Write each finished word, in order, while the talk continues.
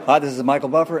Hi, this is Michael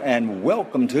Buffer, and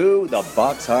welcome to the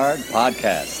Box Hard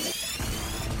Podcast.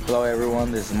 Hello,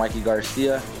 everyone. This is Mikey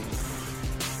Garcia.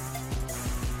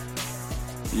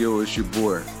 Yo, it's your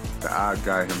boy, the odd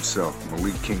guy himself,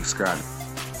 Malik King Scott.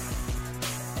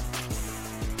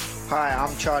 Hi,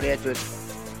 I'm Charlie Edwards.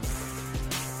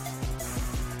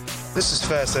 This is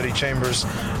Fast Eddie Chambers,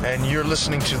 and you're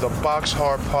listening to the Box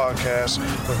Hard Podcast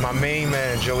with my main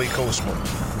man, Joey Coastman.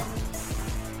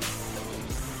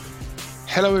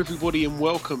 Hello, everybody, and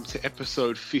welcome to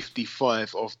episode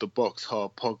 55 of the Box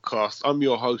Hard Podcast. I'm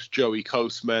your host, Joey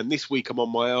Coastman. This week I'm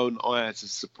on my own. Ayaz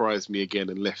has surprised me again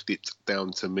and left it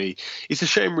down to me. It's a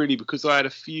shame, really, because I had a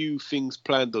few things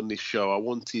planned on this show. I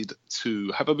wanted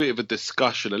to have a bit of a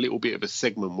discussion, a little bit of a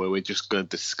segment where we're just going to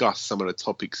discuss some of the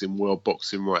topics in world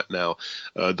boxing right now.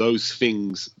 Those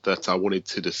things that I wanted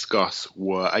to discuss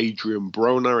were Adrian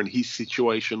Broner and his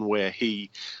situation where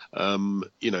he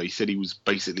said he was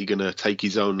basically going to take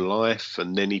his own life,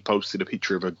 and then he posted a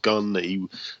picture of a gun that he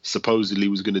supposedly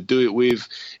was going to do it with.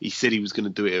 He said he was going to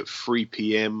do it at 3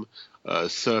 p.m. on a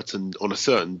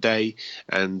certain day,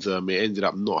 and it ended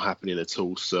up not happening at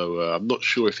all. So I'm not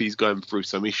sure if he's going through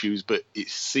some issues, but it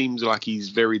seems like he's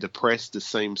very depressed, the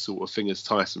same sort of thing as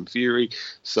Tyson Fury.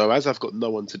 So as I've got no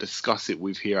one to discuss it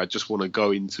with here, I just want to go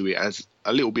into it as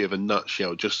a little bit of a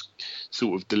nutshell, just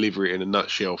sort of deliver it in a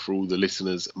nutshell for all the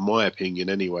listeners, my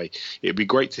opinion anyway. It'd be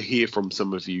great to hear from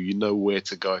some of you. You know where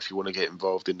to go if you want to get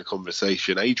involved in the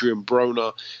conversation. Adrian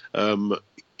Broner,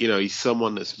 he's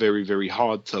someone that's very, very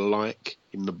hard to like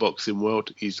in the boxing world.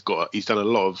 He's done a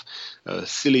lot of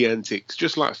silly antics,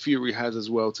 just like Fury has as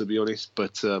well, to be honest.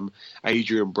 But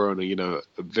Adrian Broner,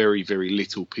 very, very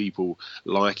little people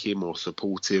like him or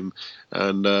support him.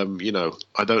 And,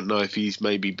 I don't know if he's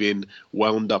maybe been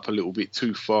wound up a little bit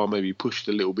too far, maybe pushed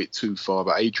a little bit too far.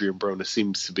 But Adrian Broner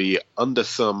seems to be under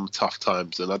some tough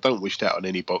times, and I don't wish that on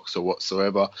any boxer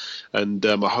whatsoever. And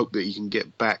I hope that he can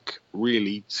get back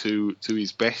really to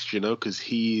his best, because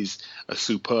he is a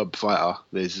superb fighter.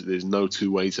 There's no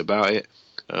two ways about it.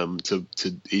 To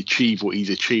achieve what he's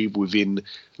achieved within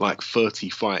like 30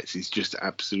 fights is just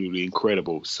absolutely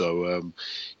incredible. So,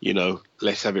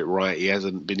 let's have it right. He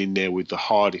hasn't been in there with the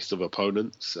hardest of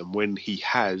opponents, and when he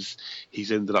has,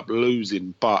 he's ended up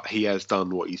losing. But he has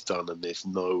done what he's done, and there's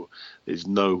no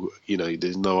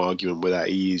argument with that.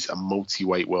 He is a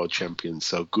multi-weight world champion.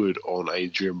 So good on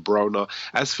Adrian Broner.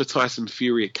 As for Tyson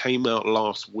Fury, it came out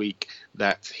last week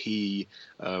that he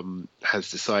has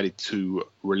decided to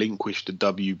relinquish the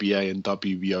WBA and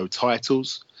WBO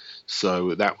titles.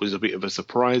 So that was a bit of a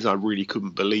surprise. I really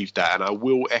couldn't believe that. And I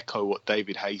will echo what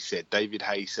David Haye said. David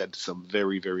Haye said some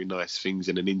very, very nice things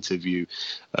in an interview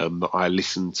that I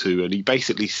listened to. And he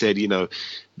basically said,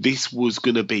 this was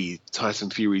going to be Tyson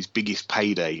Fury's biggest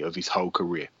payday of his whole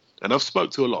career. And I've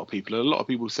spoke to a lot of people, and a lot of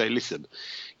people say, listen,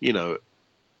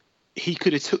 he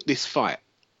could have took this fight,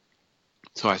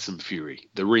 Tyson Fury,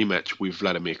 the rematch with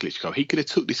Vladimir Klitschko. He could have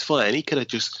took this fight and he could have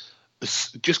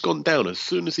just gone down as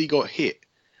soon as he got hit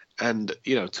and,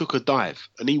 took a dive,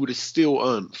 and he would have still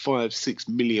earned £5-6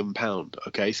 million.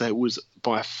 Okay, so it was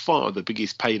by far the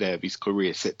biggest payday of his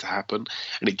career set to happen.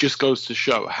 And it just goes to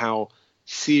show how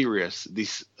serious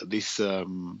this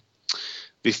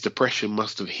depression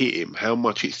must have hit him, how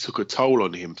much it took a toll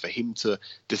on him for him to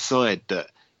decide that,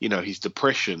 his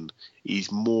depression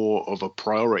is more of a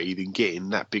priority than getting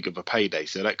that big of a payday.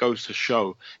 So that goes to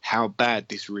show how bad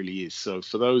this really is. So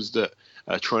for those that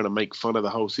are trying to make fun of the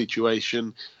whole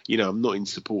situation, I'm not in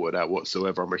support of that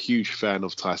whatsoever. I'm a huge fan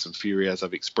of Tyson Fury, as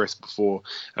I've expressed before,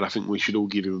 and I think we should all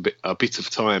give him a bit of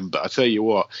time. But I tell you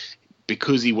what,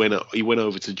 because he went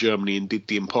over to Germany and did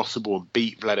the impossible and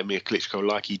beat Vladimir Klitschko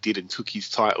like he did and took his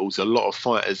titles, a lot of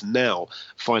fighters now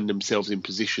find themselves in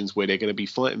positions where they're going to be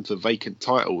fighting for vacant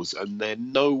titles and they're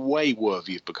no way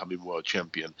worthy of becoming world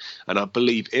champion. And I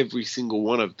believe every single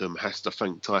one of them has to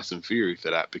thank Tyson Fury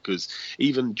for that, because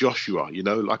even Joshua,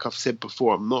 like I've said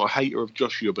before, I'm not a hater of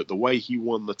Joshua, but the way he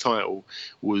won the title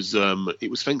was it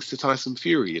was thanks to Tyson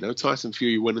Fury. Tyson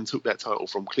Fury went and took that title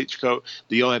from Klitschko.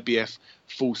 The IBF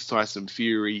forced Tyson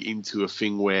Fury into a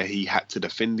thing where he had to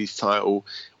defend his title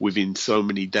within so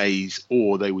many days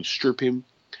or they would strip him.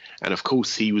 And of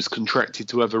course, he was contracted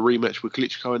to have a rematch with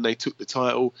Klitschko, and they took the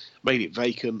title, made it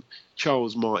vacant.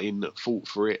 Charles Martin fought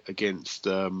for it against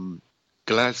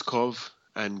Glazkov,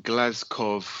 and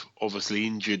Glazkov obviously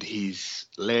injured his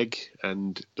leg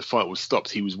and the fight was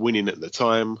stopped. He was winning at the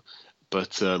time,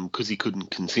 but because he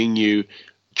couldn't continue,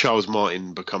 Charles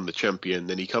Martin become the champion.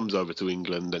 Then he comes over to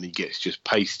England and he gets just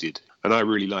pasted. And I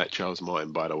really like Charles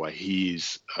Martin, by the way.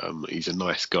 He's a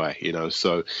nice guy,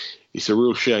 so it's a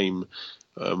real shame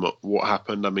what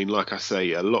happened. I mean, like I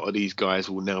say, a lot of these guys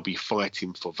will now be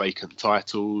fighting for vacant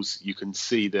titles. You can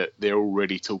see that they're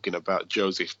already talking about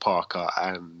Joseph Parker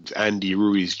and Andy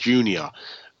Ruiz Jr.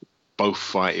 both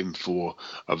fighting for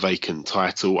a vacant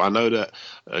title. I know that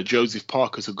Joseph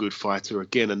Parker's a good fighter.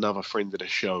 Again, another friend of the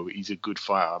show. He's a good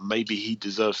fighter. Maybe he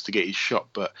deserves to get his shot.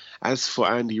 But as for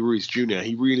Andy Ruiz Jr.,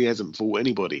 he really hasn't fought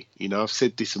anybody. You know, I've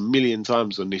said this a million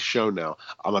times on this show now.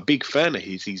 I'm a big fan of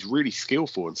his. He's really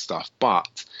skillful and stuff.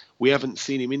 But we haven't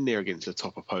seen him in there against a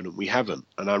top opponent. We haven't.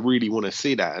 And I really want to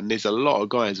see that. And there's a lot of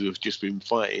guys who have just been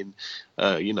fighting,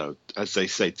 as they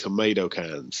say, tomato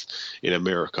cans in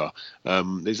America.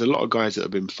 There's a lot of guys that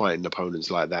have been fighting opponents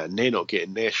like that, and they're not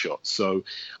getting their shots. So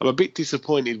I'm a bit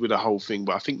disappointed with the whole thing,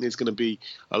 but I think there's going to be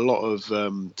a lot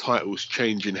of titles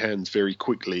changing hands very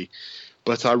quickly.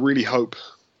 But I really hope,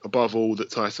 above all,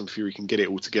 that Tyson Fury can get it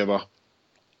all together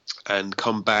and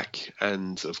come back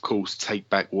and, of course, take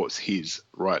back what's his,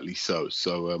 rightly so.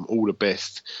 So all the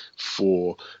best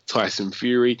for Tyson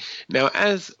Fury. Now,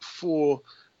 as for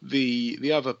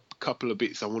the other couple of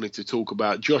bits I wanted to talk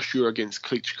about, Joshua against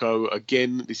Klitschko.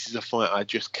 Again, this is a fight I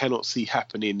just cannot see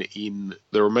happening in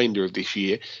the remainder of this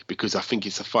year, because I think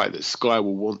it's a fight that Sky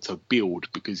will want to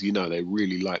build, because, you know, they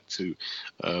really like to...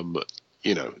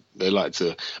 they like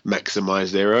to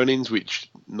maximize their earnings, which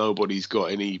nobody's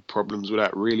got any problems with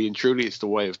that, really and truly. It's the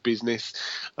way of business.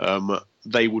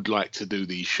 They would like to do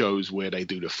these shows where they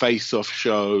do the face-off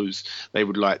shows. They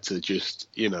would like to just,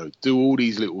 do all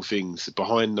these little things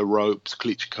behind the ropes,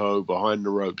 Klitschko, behind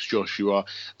the ropes, Joshua.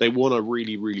 They want to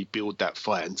really, really build that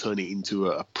fight and turn it into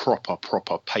a proper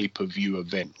pay-per-view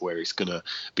event where it's going to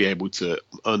be able to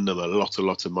earn them a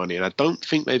lot of money. And I don't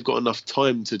think they've got enough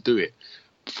time to do it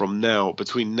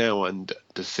between now and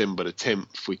December the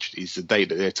 10th, which is the date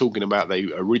that they're talking about. They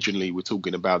originally were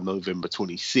talking about November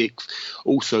 26th.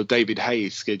 Also, David Haye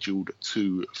is scheduled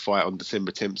to fight on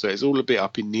December 10th, so it's all a bit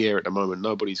up in the air at the moment.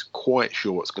 Nobody's quite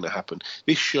sure what's going to happen.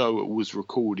 This show was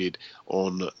recorded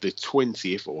on the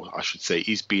 20th, or I should say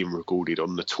is being recorded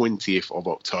on the 20th of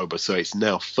October, so it's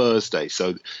now Thursday.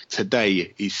 So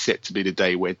today is set to be the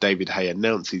day where David Haye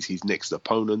announces his next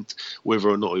opponent. Whether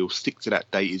or not he'll stick to that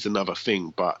date is another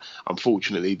thing, but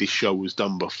unfortunately this show was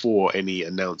done before any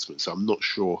announcement, so I'm not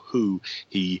sure who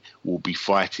he will be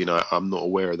fighting. I'm not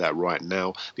aware of that right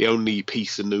now. The only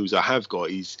piece of news I have got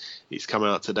is it's come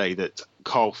out today that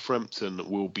Carl Frampton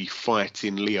will be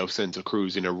fighting Leo Santa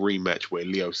Cruz in a rematch where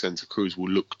Leo Santa Cruz will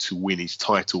look to win his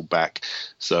title back.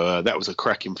 So that was a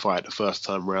cracking fight the first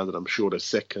time round, and I'm sure the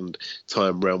second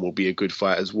time round will be a good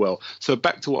fight as well. So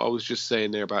back to what I was just saying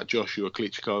there about Joshua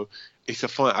Klitschko. It's a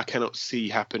fight I cannot see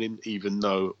happening, even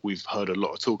though we've heard a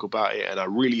lot of talk about it. And I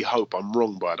really hope I'm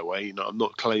wrong, by the way. I'm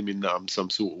not claiming that I'm some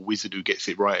sort of wizard who gets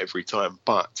it right every time,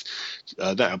 but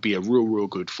that would be a real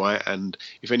good fight. And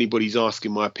if anybody's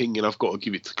asking my opinion, I've got to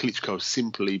give it to Klitschko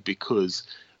simply because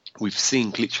we've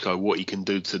seen Klitschko, what he can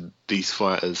do to these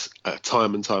fighters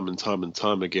time and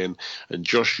time again. And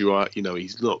Joshua,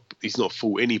 he's not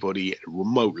fought anybody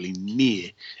remotely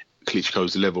near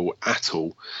Klitschko's level at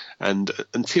all, and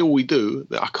until we do,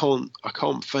 I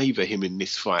can't favour him in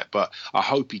this fight. But I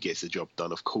hope he gets the job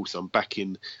done. Of course, I'm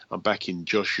backing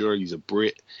Joshua. He's a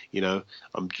Brit,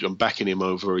 I'm backing him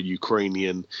over a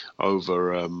Ukrainian,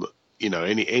 over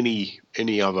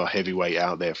any other heavyweight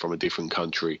out there from a different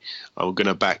country. I'm going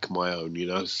to back my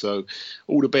own, So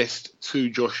all the best to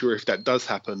Joshua if that does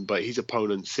happen, but his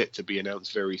opponent's set to be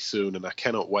announced very soon, and I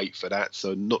cannot wait for that.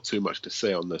 So not too much to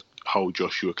say on the whole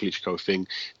Joshua Klitschko thing.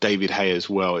 David Haye as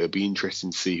well. It'll be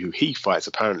interesting to see who he fights.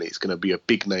 Apparently it's going to be a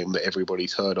big name that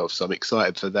everybody's heard of, so I'm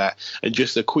excited for that. And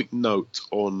just a quick note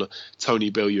on Tony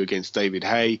Bellew against David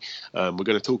Haye. We're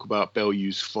going to talk about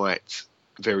Bellew's fight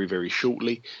very, very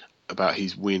shortly, about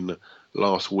his win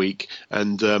last week.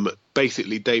 And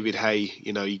basically David Haye,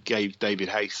 he gave David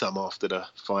Haye some after the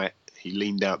fight. He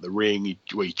leaned out the ring. He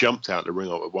jumped out the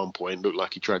ring at one point. Looked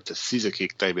like he tried to scissor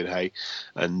kick David Haye,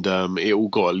 and it all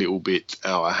got a little bit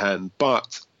out of hand.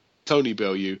 But Tony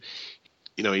Bellew,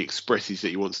 he expresses that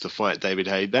he wants to fight David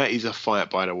Haye. That is a fight,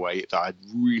 by the way, that I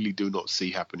really do not see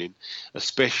happening,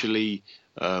 especially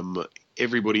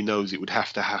everybody knows it would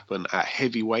have to happen at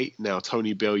heavyweight. Now,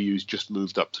 Tony Bellew's just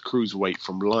moved up to cruiserweight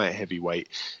from light heavyweight.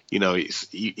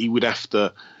 He would have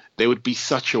to... There would be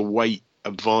such a weight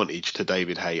advantage to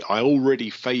David Haye. I already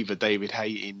favour David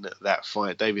Haye in that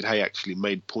fight. David Haye actually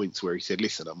made points where he said,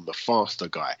 listen, I'm the faster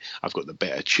guy. I've got the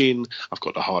better chin. I've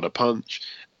got the harder punch.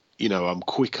 I'm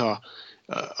quicker.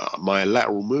 my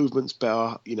lateral movement's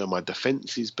better. My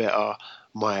defense is better.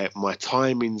 My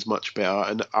timing's much better,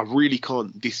 and I really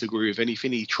can't disagree with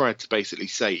anything. He tried to basically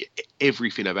say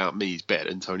everything about me is better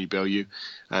than Tony Bellew,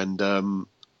 and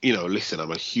listen,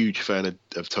 I'm a huge fan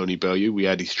of Tony Bellew. We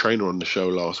had his trainer on the show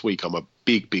last week. I'm a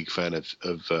big fan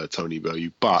of Tony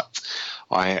Bellew, but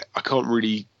I can't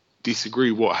really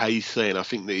disagree with what Hayes saying. I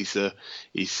think that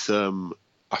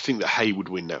I think that Hay would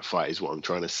win that fight, is what I'm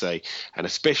trying to say, and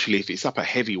especially if it's up a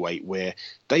heavyweight where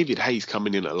David Hayes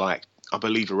coming in at I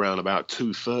believe around about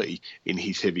 230 in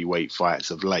his heavyweight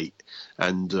fights of late.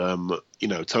 And,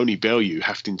 Tony Bellew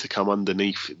having to come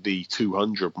underneath the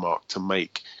 200 mark to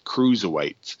make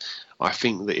cruiserweight. I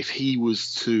think that if he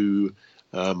was to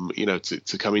come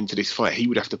into this fight, he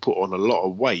would have to put on a lot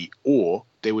of weight, or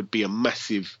there would be a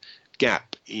massive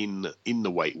gap in the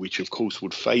weight, which of course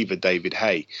would favour David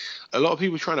Haye. A lot of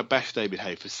people are trying to bash David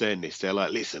Haye for saying this. They're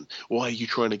like, listen, why are you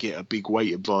trying to get a big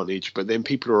weight advantage? But then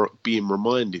people are being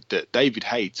reminded that David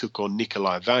Haye took on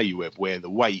Nikolai Valuev, where the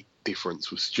weight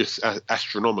difference was just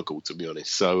astronomical, to be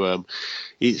honest. So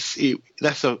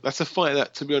that's a fight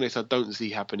that, to be honest, I don't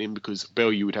see happening, because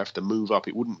Bellew would have to move up.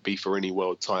 It wouldn't be for any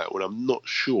world title, and I'm not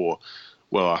sure.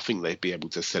 Well, I think they'd be able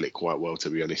to sell it quite well, to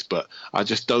be honest. But I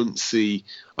just don't see.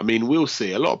 I mean, we'll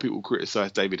see. A lot of people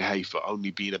criticise David Haye for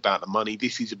only being about the money.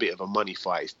 This is a bit of a money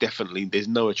fight. It's definitely, there's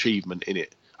no achievement in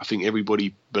it. I think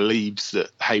everybody believes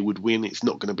that Haye would win. It's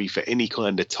not going to be for any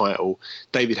kind of title.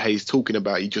 David Haye's talking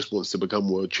about he just wants to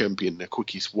become world champion the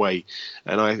quickest way.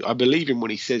 And I believe him when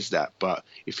he says that. But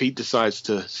if he decides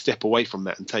to step away from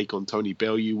that and take on Tony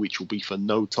Bellew, which will be for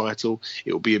no title,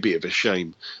 it will be a bit of a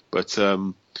shame. But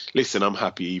listen, I'm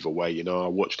happy either way.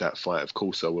 I'll watch that fight. Of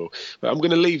course I will. But I'm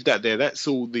going to leave that there. That's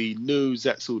all the news.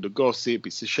 That's all the gossip.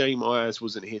 It's a shame Ayaz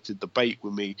wasn't here to debate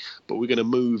with me. But we're going to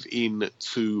move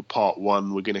into part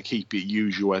one. We're going to keep it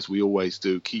usual, as we always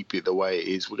do. Keep it the way it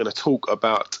is. We're going to talk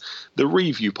about the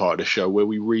review part of the show, where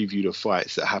we review the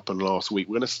fights that happened last week.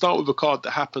 We're going to start with a card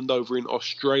that happened over in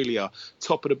Australia.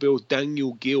 Top of the bill,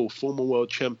 Daniel Gill, former world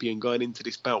champion, going into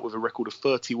this bout with a record of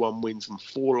 31 wins and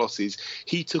 4 losses.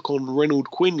 He took on Reynold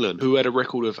Quinlan, who had a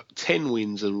record of 10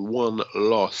 wins and 1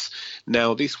 loss.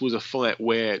 Now, this was a fight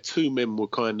where two men were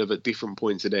kind of at different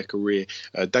points of their career.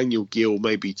 Daniel Gill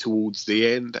maybe towards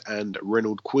the end, and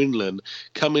Reynold Quinlan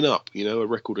coming up, a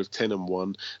record of 10 and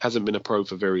 1, hasn't been a pro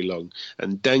for very long.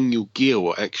 And Daniel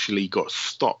Gill actually got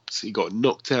stopped. He got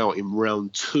knocked out in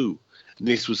round 2.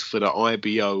 This was for the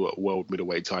IBO World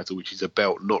Middleweight title, which is a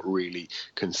belt not really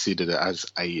considered as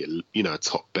a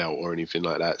top belt or anything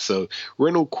like that. So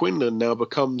Reynold Quinlan now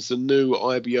becomes the new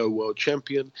IBO World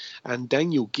Champion, and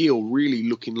Daniel Gill really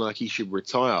looking like he should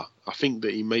retire. I think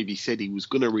that he maybe said he was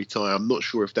going to retire. I'm not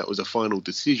sure if that was a final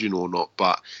decision or not,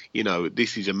 but,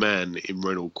 this is a man in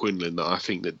Reynold Quinlan that I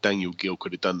think that Daniel Gill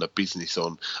could have done the business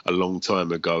on a long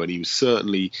time ago, and he was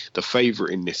certainly the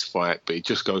favourite in this fight. But it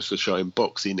just goes to show, in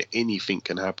boxing, anything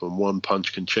can happen. One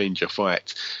punch can change a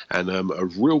fight, and a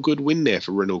real good win there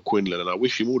for Reynold Quinlan, and I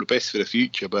wish him all the best for the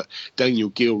future. But Daniel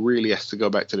Gill really has to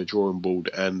go back to the drawing board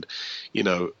and,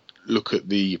 look at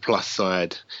the plus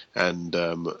side and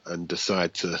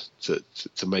decide to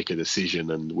make a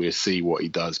decision, and we'll see what he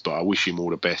does. But I wish him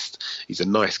all the best. He's a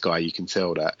nice guy, you can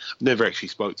tell that. I've never actually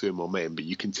spoke to him or met him, but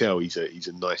you can tell he's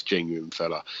a nice, genuine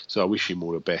fella. So I wish him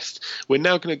all the best. We're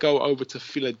now going to go over to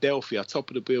Philadelphia.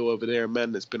 Top of the bill over there, a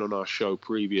man that's been on our show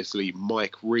previously,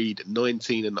 Mike Reed,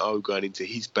 19-0 going into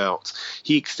his bout.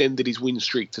 He extended his win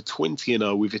streak to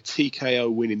 20-0 with a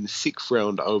TKO win in the 6th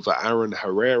round over Aaron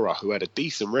Herrera, who had a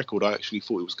decent record. I actually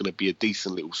thought it was going to be a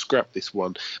decent little scrap, this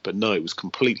one, but no, it was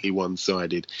completely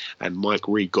one-sided, and Mike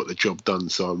Reed got the job done,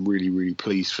 so I'm really, really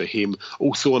pleased for him.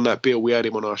 Also on that bill, we had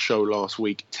him on our show last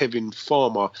week, Tevin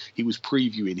Farmer. He was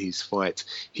previewing his fight.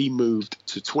 He moved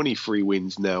to 23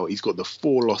 wins now. He's got the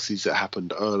 4 losses that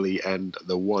happened early and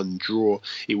the 1 draw.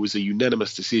 It was a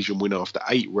unanimous decision win after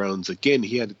 8 rounds. Again,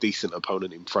 he had a decent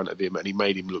opponent in front of him, and he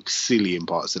made him look silly in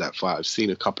parts of that fight. I've seen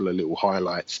a couple of little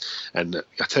highlights, and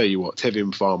I tell you what,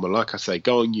 Tevin Farmer, like I say,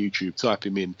 go on YouTube, type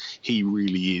him in. He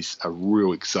really is a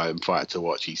real exciting fighter to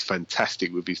watch. He's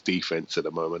fantastic with his defense at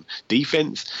the moment.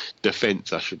 Defense,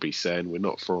 I should be saying. We're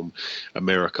not from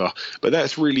America. But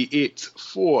that's really it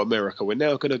for America. We're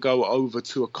now going to go over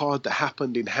to a card that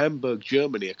happened in Hamburg,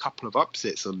 Germany. A couple of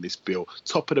upsets on this bill.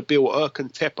 Top of the bill,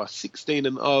 Erkan Tepe,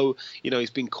 16-0. He's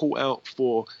been caught out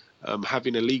for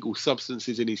having illegal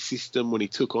substances in his system when he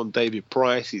took on David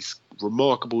Price. It's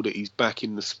remarkable that he's back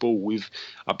in the sport with,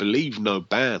 I believe, no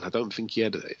ban. I don't think he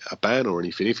had a ban or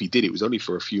anything. If he did, it was only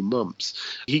for a few months.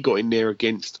 He got in there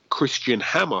against Christian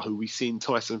Hammer, who we seen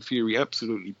Tyson Fury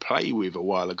absolutely play with a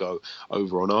while ago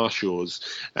over on our shores.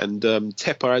 And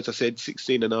Tepper, as I said,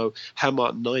 16-0.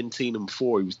 Hammer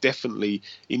 19-4. He was definitely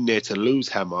in there to lose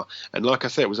Hammer. And like I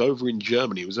said, it was over in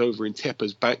Germany. It was over in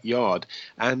Tepper's backyard.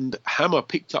 And Hammer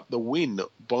picked up the win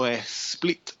by a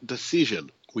split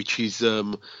decision, which is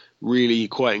really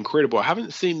quite incredible. I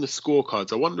haven't seen the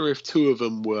scorecards. I wonder if two of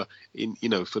them were in,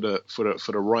 for the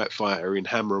right fighter in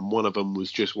Hammer, and one of them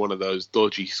was just one of those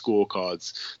dodgy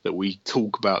scorecards that we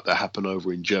talk about that happen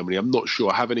over in Germany. I'm not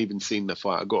sure. I haven't even seen the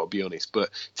fight, I've got to be honest. But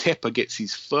Tepper gets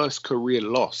his first career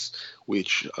loss,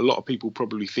 which a lot of people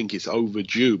probably think is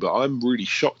overdue, but I'm really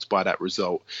shocked by that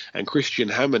result. And Christian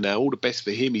Hammer now, all the best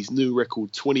for him. His new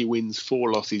record, 20 wins,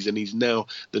 4 losses, and he's now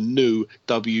the new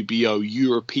WBO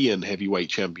European heavyweight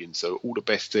champion. So all the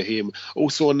best to him.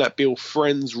 Also on that bill,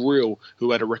 Franz Real,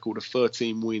 who had a record of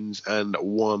 13 wins and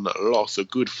 1 loss. A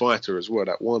good fighter as well.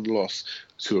 That 1 loss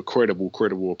to a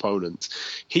credible opponent.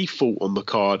 He fought on the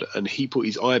card and he put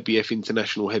his IBF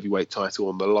International Heavyweight title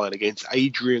on the line against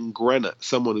Adrian Granat,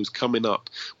 someone who's coming up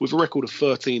with a record of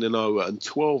 13-0 and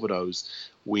 12 of those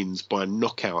wins by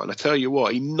knockout. And I tell you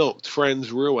what, he knocked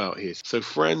Franz Real out here. So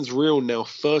Franz Real now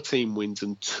 13 wins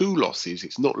and 2 losses.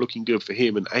 It's not looking good for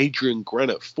him. And Adrian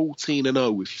Granat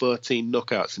 14-0 with 13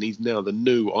 knockouts, and he's now the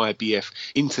new IBF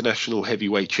International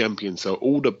Heavyweight Champion. So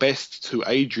all the best to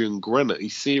Adrian Granat. He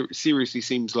seriously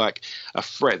seems like a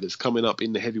threat that's coming up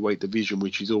in the heavyweight division,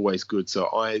 which is always good. So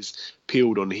eyes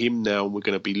peeled on him now, and we're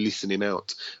going to be listening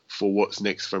out for what's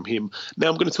next from him. Now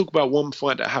I'm going to talk about one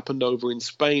fight that happened over in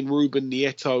Spain. Ruben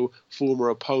Nieto, former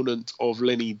opponent of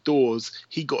Lenny Dawes,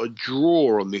 he got a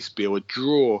draw on this bill, a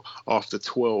draw after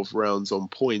 12 rounds on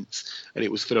points, and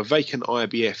it was for the vacant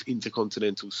IBF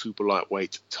Intercontinental Super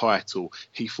Lightweight title.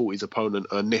 He fought his opponent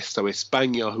Ernesto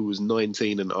España, who was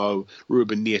 19-0.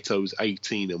 Ruben Nieto was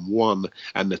 18-1,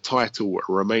 and the title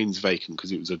remains vacant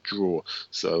because it was a draw.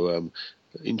 So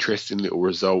interesting little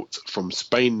result from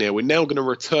Spain there. We're now going to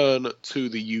return to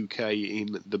the UK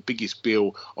in the biggest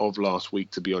bill of last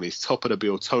week, to be honest. Top of the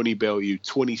bill, Tony Bellew,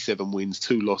 27 wins,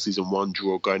 2 losses and 1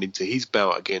 draw, going into his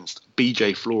bout against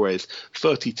BJ Flores,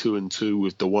 32-2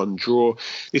 with the 1 draw.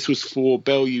 This was for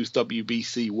Bellew's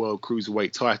WBC World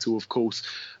Cruiserweight title, of course.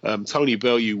 Tony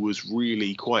Bellew was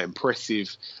really quite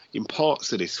impressive in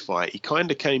parts of this fight. He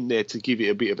kind of came there to give it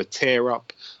a bit of a tear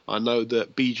up. I know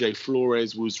that BJ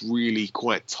Flores was really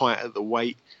quite tight at the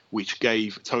weight, which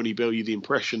gave Tony Bellew the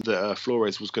impression that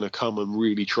Flores was going to come and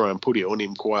really try and put it on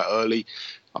him quite early.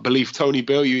 I believe Tony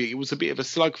Bellew, it was a bit of a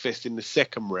slugfest in the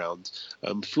second round.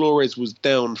 Flores was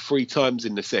down 3 times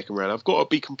in the second round. I've got to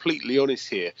be completely honest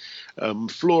here.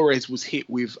 Flores was hit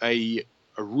with a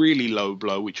really low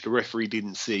blow, which the referee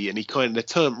didn't see, and he kind of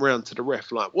turned round to the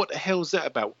ref like, what the hell's that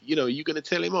about? Are you going to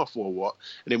tell him off or what?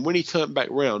 And then when he turned back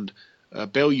round,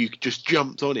 Bellew just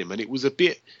jumped on him, and it was a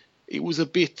bit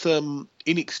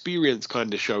inexperience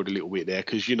kind of showed a little bit there,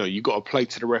 because you got to play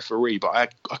to the referee, but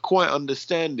I quite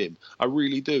understand him, I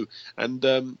really do.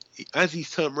 And as he's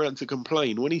turned round to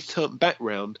complain, when he's turned back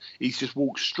round, he's just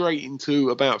walked straight into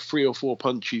about 3 or 4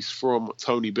 punches from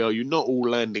Tony Bellew, not all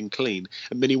landing clean,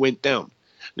 and then he went down.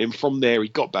 And then from there, he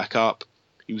got back up.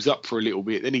 He was up for a little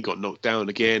bit, then he got knocked down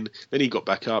again, then he got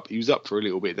back up, he was up for a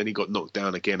little bit, then he got knocked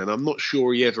down again, and I'm not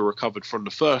sure he ever recovered from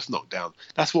the first knockdown.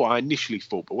 That's what I initially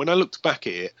thought, but when I looked back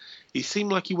at it, it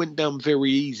seemed like he went down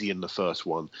very easy in the first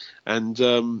one. And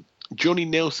Johnny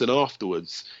Nelson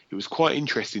afterwards, it was quite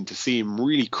interesting to see him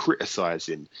really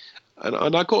criticising.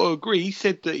 And I got to agree, he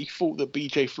said that he thought that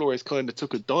BJ Flores kind of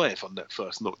took a dive on that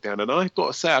first knockdown. And I've got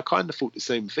to say, I kind of thought the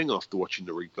same thing after watching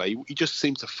the replay. He just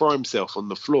seemed to throw himself on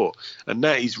the floor. And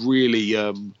that is really,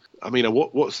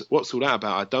 what's all that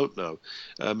about? I don't know.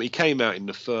 He came out in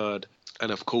the third.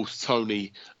 And of course,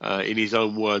 Tony, in his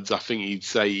own words, I think he'd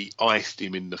say he iced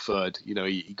him in the third.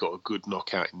 He got a good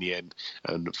knockout in the end.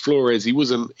 And Flores, he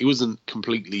wasn't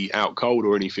completely out cold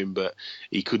or anything, but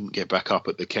he couldn't get back up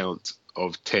at the count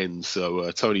of 10.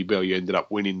 So Tony Bellew ended up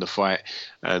winning the fight,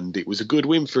 and it was a good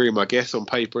win for him, I guess. On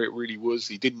paper it really was.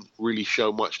 He didn't really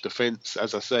show much defense.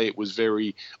 As I say, it was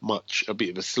very much a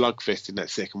bit of a slugfest in that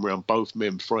second round, both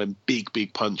men throwing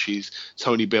big punches.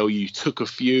 Tony Bellew took a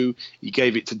few. He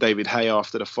gave it to David Haye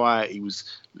after the fight. He was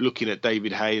looking at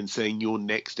David Haye and saying you're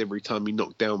next every time you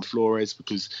knock down Flores,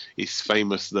 because it's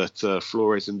famous that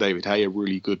Flores and David Haye are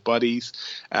really good buddies.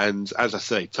 And as I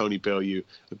say, Tony Bellew,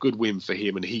 a good win for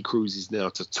him, and he cruises now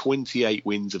to 28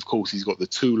 wins. Of course, he's got the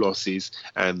 2 losses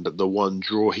and the 1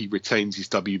 draw. He retains his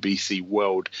WBC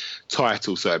world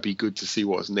title, so it'd be good to see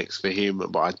what's next for him,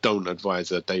 but I don't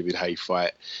advise a David Haye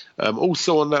fight.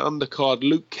 Also on that undercard,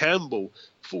 Luke Campbell,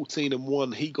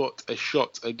 14-1. He got a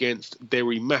shot against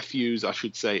Derry Matthews. I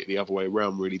should say it the other way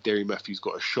around, really. Derry Matthews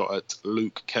got a shot at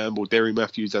Luke Campbell. Derry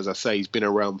Matthews, as I say, he's been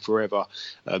around forever.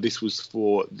 This was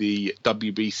for the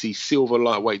WBC silver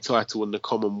lightweight title and the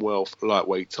Commonwealth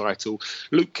lightweight title.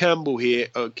 Luke Campbell here,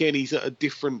 again, he's at a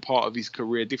different part of his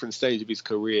career, different stage of his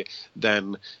career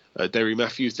than Derry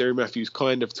Matthews. Derry Matthews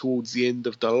kind of towards the end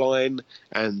of the line,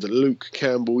 and Luke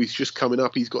Campbell, he's just coming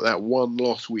up. He's got that 1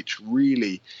 loss which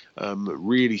really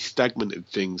stagnated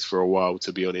things for a while,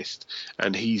 to be honest,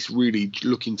 and he's really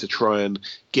looking to try and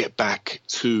get back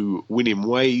to winning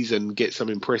ways and get some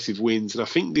impressive wins, and I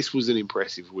think this was an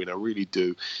impressive win. I really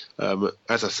do.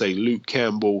 As I say, Luke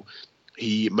Campbell,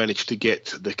 he managed to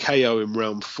get the KO in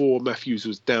round 4. Matthews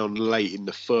was down late in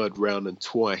the 3rd round and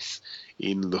twice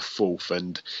in the 4th.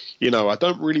 And, I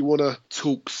don't really want to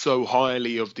talk so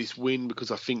highly of this win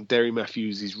because I think Derry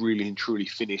Matthews is really and truly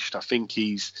finished. I think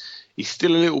he's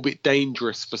still a little bit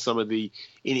dangerous for some of the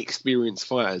inexperienced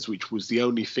fighters, which was the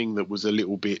only thing that was a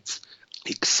little bit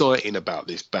exciting about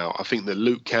this bout. I think that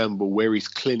Luke Campbell, where he's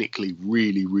clinically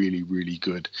really, really, really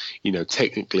good,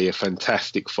 technically a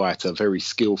fantastic fighter, very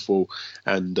skillful,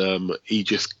 and he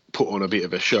just put on a bit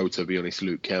of a show, to be honest,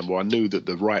 Luke Campbell. I knew that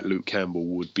the right Luke Campbell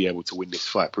would be able to win this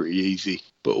fight pretty easy.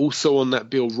 But also on that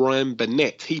bill, Ryan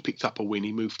Burnett, he picked up a win.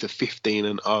 He moved to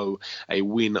 15-0, a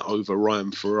win over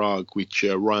Ryan Farag, which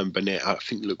Ryan Burnett, I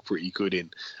think, looked pretty good in.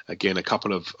 Again, a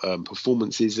couple of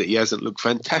performances that he hasn't looked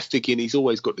fantastic in. He's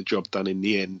always got the job done in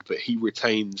the end, but he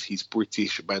retains his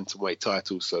British bantamweight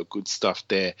title, so good stuff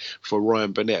there for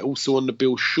Ryan Burnett. Also on the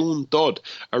bill, Sean Dodd,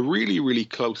 a really, really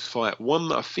close fight, one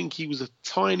that I think he was a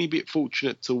tiny bit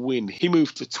fortunate to win. He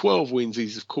moved to 12 wins.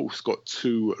 He's, of course, got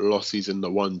 2 losses and the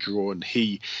 1 draw, and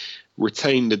he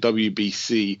retained the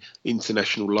WBC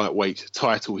international lightweight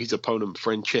title. His opponent,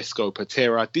 Francesco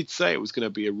Patera, I did say it was going to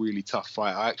be a really tough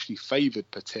fight. I actually favoured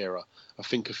Patera. I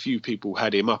think a few people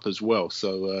had him up as well.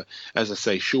 So, as I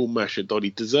say, Sean Masha Dodd, he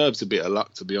deserves a bit of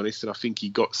luck, to be honest, and I think he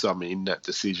got some in that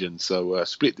decision. So,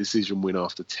 split decision win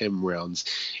after 10 rounds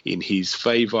in his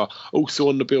favour. Also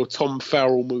on the bill, Tom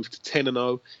Farrell moved to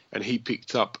 10-0, and he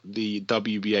picked up the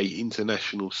WBA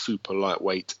International Super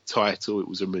Lightweight title. It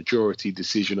was a majority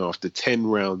decision after 10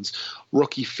 rounds.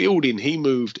 Rocky Fielding, he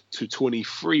moved to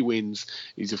 23 wins.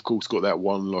 He's, of course, got that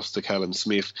 1 loss to Callum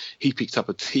Smith. He picked up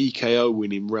a TKO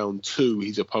win in round 2.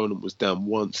 His opponent was down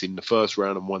once in the 1st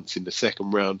round and once in the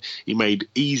 2nd round. He made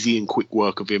easy and quick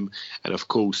work of him. And, of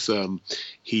course,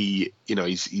 his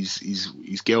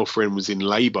girlfriend was in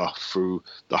labour through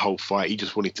the whole fight. He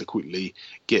just wanted to quickly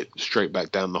get straight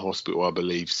back down the hospital, I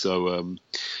believe. So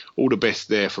all the best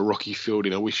there for Rocky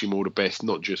Fielding. I wish him all the best,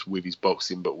 not just with his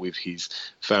boxing, but with his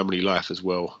family life as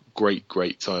well.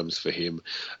 Great times for him.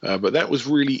 But that was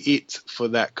really it for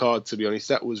that card, to be honest.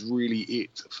 That was really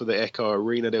it for the Echo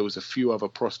Arena. There was a few other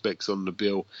prospects on the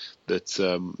bill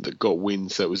that got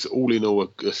wins. So it was all in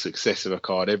all a success of a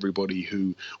card. Everybody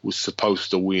who was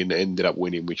supposed to win ended up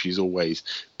winning, which is always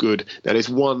good. Now, there's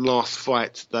one last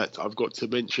fight that I've got to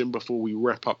mention before we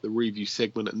wrap up the review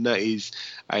segment, and that is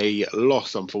a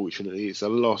loss, unfortunately. It's a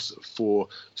loss for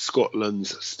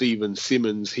Scotland's Stephen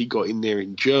Simmons. He got in there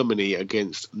in Germany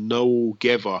against Noel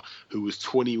Gever, who was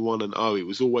 21-0. It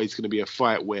was always going to be a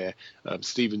fight where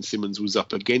Stephen Simmons was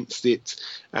up against it.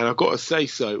 And I've got to say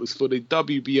so, it was for the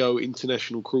WBO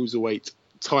International Cruiserweight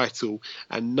title,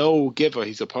 and Noel Gever,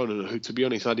 his opponent, who, to be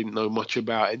honest, I didn't know much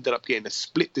about, ended up getting a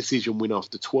split decision win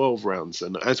after 12 rounds.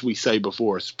 And as we say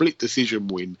before, a split decision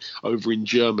win over in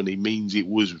Germany means it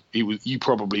was you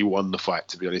probably won the fight,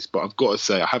 to be honest. But I've got to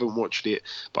say, I haven't watched it,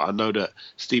 but I know that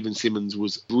Stephen Simmons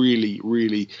was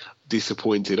really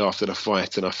disappointed after the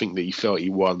fight, and I think that he felt he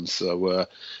won. So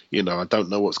I don't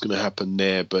know what's going to happen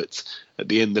there, but at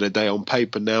the end of the day, on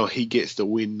paper now, he gets the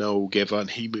win, Noel Gever, and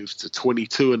he moves to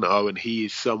 22-0, and he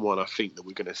is someone I think that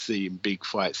we're going to see in big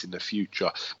fights in the future.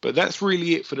 But that's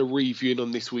really it for the reviewing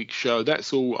on this week's show.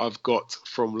 That's all I've got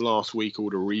from last week,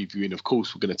 all the reviewing. Of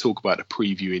course, we're going to talk about the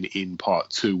previewing in part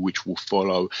 2, which will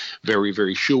follow very,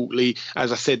 very shortly.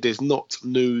 As I said, there's not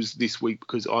news this week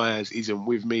because Ayaz isn't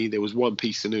with me. There was one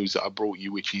piece of news that I brought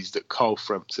you, which is that Carl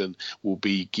Frampton will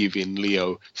be giving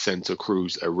Leo Santa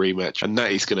Cruz a rematch, and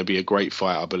that is going to be a great great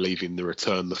fight. I believe in the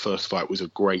return. The first fight was a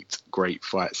great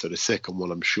fight. So the second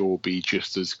one, I'm sure, will be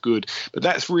just as good. But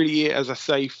that's really it, as I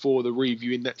say, for the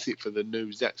reviewing. That's it for the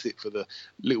news. That's it for the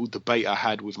little debate I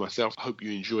had with myself. I hope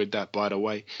you enjoyed that, by the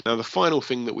way. Now, the final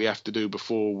thing that we have to do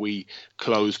before we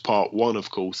close part one, of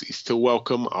course, is to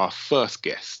welcome our first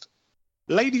guest.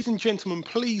 Ladies and gentlemen,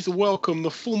 please welcome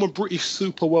the former British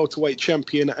super welterweight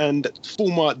champion and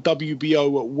former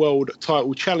WBO world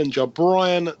title challenger,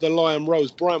 Brian the Lion Rose.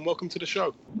 Brian, welcome to the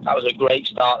show. That was a great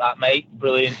start, that, mate.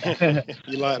 Brilliant.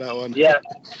 You like that one? Yeah,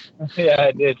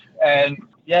 I did.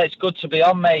 Yeah, it's good to be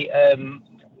on, mate.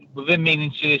 We've been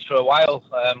meaning to do this for a while.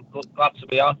 Glad to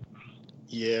be on.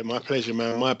 Yeah, my pleasure,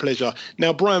 man. My pleasure.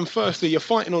 Now, Brian, firstly, you're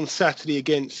fighting on Saturday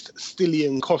against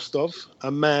Stilian Kostov,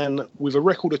 a man with a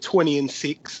record of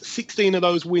 20-6, 16 of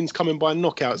those wins coming by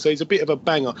knockout, so he's a bit of a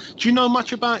banger. Do you know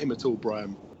much about him at all,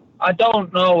 Brian? I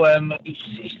don't know.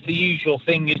 It's the usual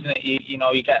thing, isn't it? You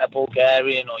know, you get a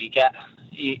Bulgarian or you get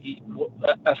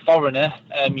a foreigner.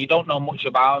 You don't know much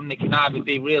about them. They can either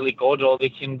be really good or they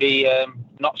can be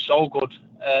not so good.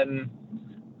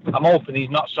 I'm hoping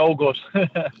he's not so good.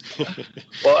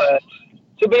 But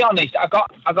to be honest, I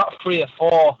got 3 or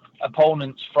 4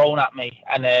 opponents thrown at me,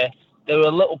 and they were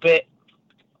a little bit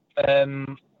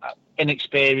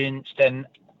inexperienced, and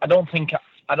I don't think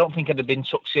I'd have been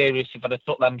took serious if I'd have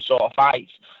took them sort of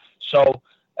fights. So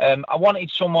I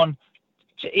wanted someone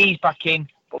to ease back in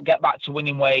but get back to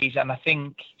winning ways, and I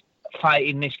think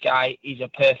fighting this guy is a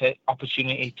perfect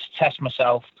opportunity to test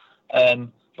myself.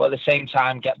 But at the same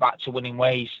time, get back to winning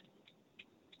ways.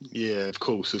 Yeah, of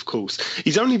course.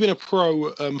 He's only been a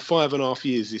pro 5.5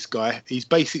 years, this guy. He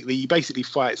basically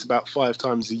fights about 5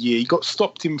 times a year. He got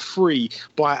stopped in 3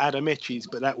 by Adam Etches,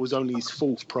 but that was only his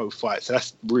 4th pro fight. So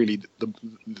that's really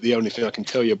the only thing I can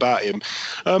tell you about him.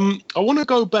 I want to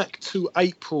go back to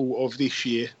April of this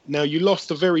year. Now, you lost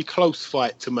a very close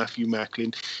fight to Matthew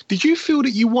Macklin. Did you feel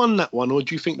that you won that one, or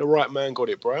do you think the right man got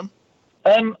it, Brian?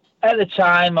 At the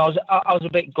time, I was a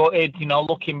bit gutted, you know,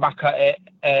 looking back at it.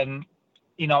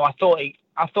 You know, I thought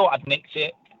I'd nicked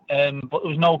it, but there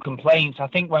was no complaints. I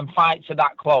think when fights are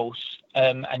that close,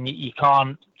 and you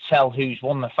can't tell who's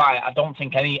won the fight, I don't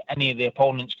think any of the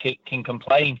opponents can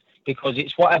complain, because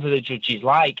it's whatever the judges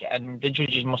like, and the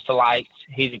judges must have liked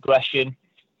his aggression.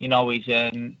 You know,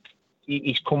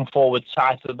 he's come forward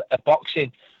type of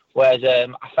boxing, whereas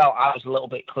I felt I was a little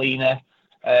bit cleaner.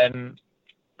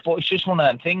 But it's just one of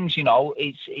them things, you know.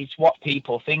 It's what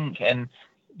people think, and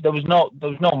there was no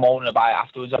moaning about it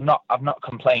afterwards. I've not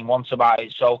complained once about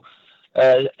it. So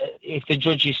if the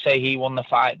judges say he won the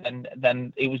fight,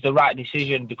 then it was the right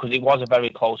decision, because it was a very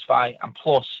close fight. And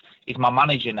plus, he's my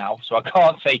manager now, so I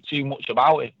can't say too much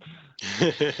about it.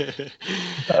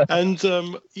 And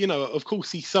you know, of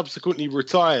course, he subsequently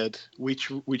retired, which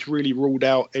really ruled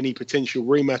out any potential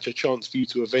rematch, a chance for you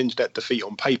to avenge that defeat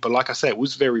on paper. Like I said, it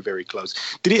was very, very close.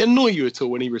 Did it annoy you at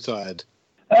all when he retired?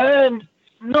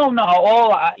 No, not at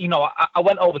all. I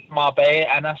went over to Marbella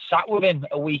and I sat with him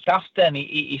a week after, and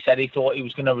he said he thought he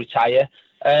was going to retire.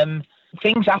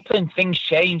 Things happen, things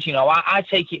change. You know, I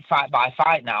take it fight by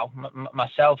fight now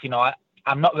myself. You know,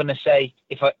 I'm not going to say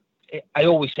I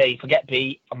always say, if I get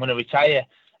beat, I'm going to retire.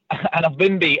 And I've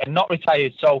been beat and not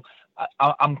retired. So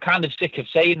I'm kind of sick of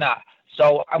saying that.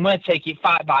 So I'm going to take it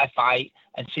fight by fight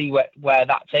and see where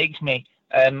that takes me.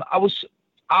 I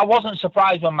wasn't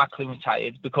surprised when Macklin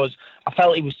retired, because I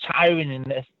felt he was tiring in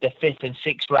the 5th and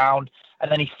 6th round.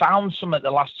 And then he found some at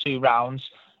the last 2 rounds.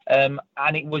 And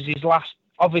it was his last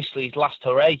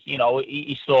hooray. You know,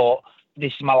 he thought,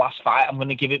 this is my last fight. I'm going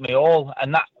to give it my all.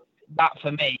 And that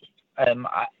for me,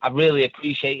 I really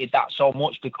appreciated that so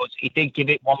much, because he did give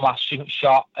it one last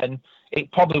shot, and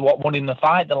it probably what won him the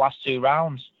fight, the last 2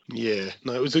 rounds. Yeah,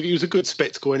 no, it was a good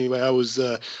spectacle anyway. I was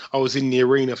in the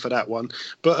arena for that one,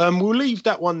 but we'll leave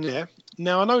that one there.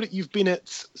 Now, I know that you've been at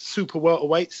super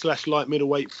welterweight / light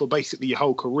middleweight for basically your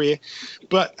whole career,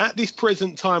 but at this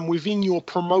present time within your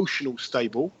promotional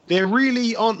stable, there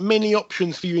really aren't many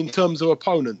options for you in terms of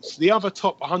opponents. The other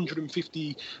top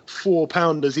 154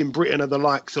 pounders in Britain are the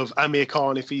likes of Amir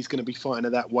Khan, if he's going to be fighting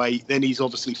at that weight. Then he's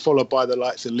obviously followed by the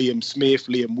likes of Liam Smith,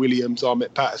 Liam Williams,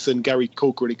 Ahmet Patterson, Gary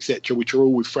Corcoran, etc., which are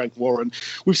all with Frank Warren.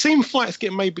 We've seen fights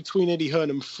get made between Eddie Hearn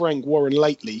and Frank Warren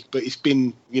lately, but it's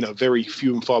been, very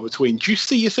few and far between. Do you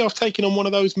see yourself taking on one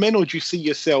of those men, or do you see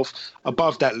yourself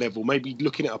above that level, maybe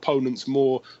looking at opponents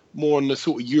more on the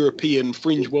sort of European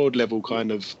fringe world level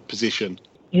kind of position?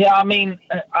 Yeah, I mean,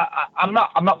 I'm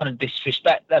not going to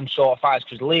disrespect them sort of fights,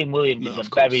 because Liam Williams is a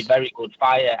very, very good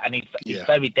fighter, and he's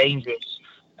very dangerous.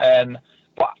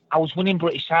 But I was winning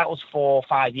British titles 4 or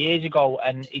 5 years ago,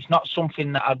 and it's not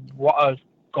something that I'd want to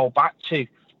go back to.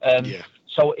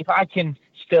 So if I can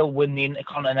still win the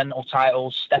Intercontinental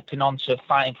titles, stepping on to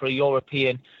fighting for a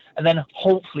European, and then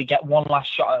hopefully get one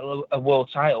last shot at a world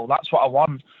title, that's what I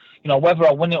want. You know, whether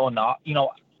I win it or not, you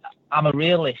know, I'm a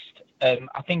realist.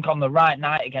 I think on the right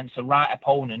night against the right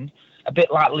opponent, a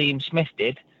bit like Liam Smith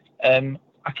did,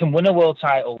 I can win a world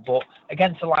title, but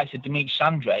against the likes of Demetrius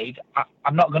Andrade,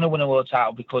 I'm not going to win a world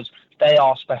title because they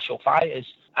are special fighters,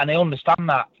 and I understand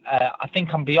that. I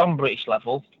think I'm beyond British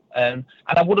level, and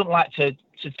I wouldn't like to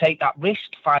take that risk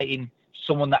fighting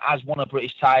someone that has won a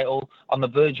British title, on the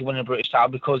verge of winning a British title,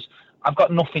 because I've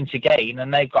got nothing to gain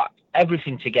and they've got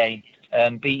everything to gain,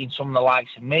 beating some of the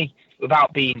likes of me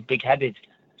without being big-headed.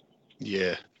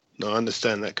 Yeah. No, I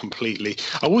understand that completely.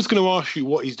 I was going to ask you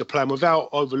what is the plan without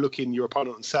overlooking your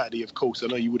opponent on Saturday, of course. I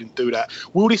know you wouldn't do that.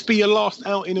 Will this be your last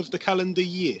outing of the calendar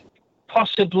year?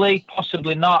 Possibly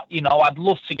not. You know, I'd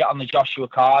love to get on the Joshua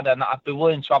card, and I'd be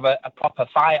willing to have a proper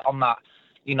fight on that.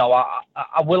 You know,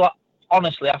 I will,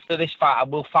 honestly, after this fight, I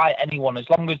will fight anyone as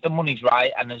long as the money's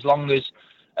right and as long as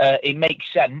it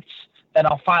makes sense, then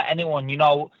I'll fight anyone. You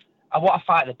know, I want to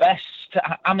fight the best.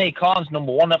 Amir Khan's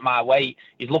number one at my weight.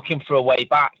 He's looking for a way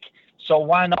back. So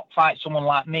why not fight someone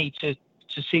like me to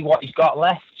see what he's got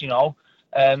left, you know,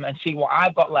 and see what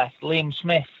I've got left. Liam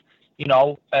Smith, you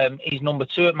know, he's number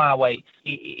two at my weight.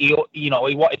 He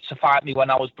wanted to fight me when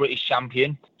I was British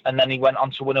champion, and then he went on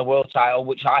to win a world title,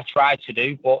 which I tried to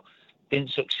do, but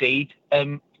didn't succeed.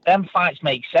 Them fights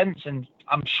make sense, and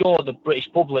I'm sure the British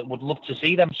public would love to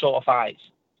see them sort of fights.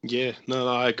 Yeah, no,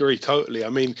 I agree totally. I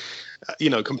mean,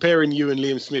 you know, comparing you and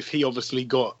Liam Smith, he obviously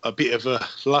got a bit of a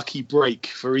lucky break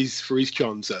for his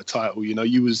chance at a title. You know,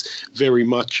 you was very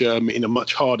much in a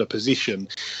much harder position.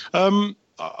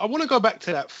 I want to go back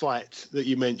to that fight that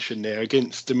you mentioned there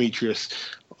against Demetrius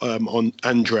on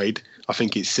Andrade, I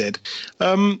think it said.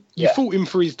 You fought him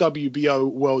for his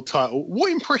WBO world title.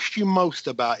 What impressed you most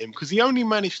about him? Because he only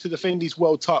managed to defend his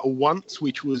world title once,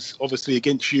 which was obviously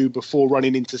against you before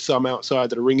running into some outside of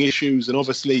the ring issues. And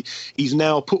obviously he's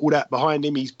now put all that behind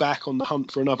him. He's back on the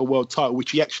hunt for another world title, which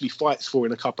he actually fights for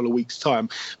in a couple of weeks' time.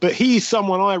 But he is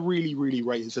someone I really, really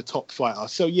rate as a top fighter.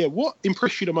 So, yeah, what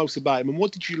impressed you the most about him, and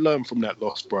what did you learn from that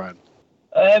loss, Brian?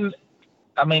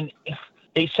 I mean,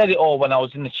 it said it all when I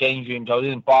was in the change rooms. I was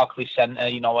in Barclays Centre,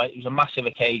 you know, it was a massive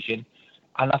occasion.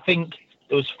 And I think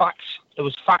there was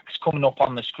facts coming up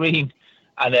on the screen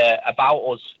and about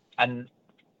us. And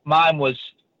mine was,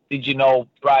 did you know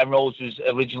Brian Rose was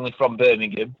originally from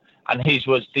Birmingham? And his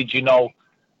was, did you know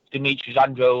Demetrius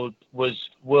Andrade was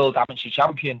world amateur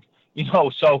champion? You know,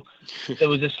 so there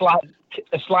was a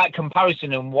slight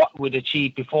comparison in what we'd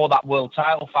achieved before that world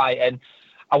title fight. And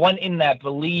I went in there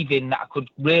believing that I could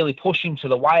really push him to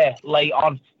the wire late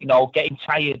on, you know, getting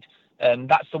tired.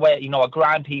 That's the way, you know, I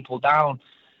grind people down.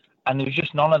 And there was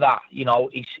just none of that. You know,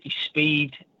 his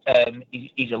speed,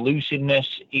 his elusiveness,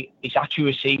 his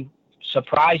accuracy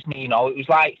surprised me. You know, it was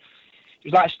like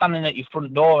standing at your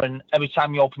front door, and every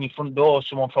time you open your front door,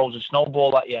 someone throws a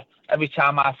snowball at you. Every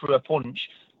time I threw a punch,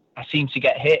 I seemed to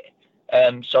get hit.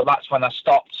 So that's when I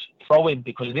stopped throwing,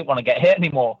 because I didn't want to get hit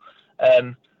anymore.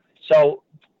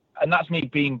 And that's me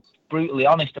being brutally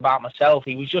honest about myself.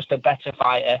 He was just a better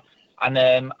fighter,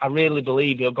 and I really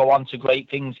believe he'll go on to great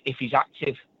things if he's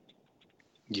active.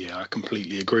 Yeah, I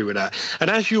completely agree with that. And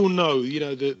as you all know, you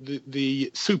know,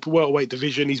 the super welterweight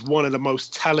division is one of the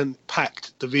most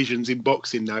talent-packed divisions in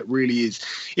boxing now. It really is.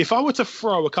 If I were to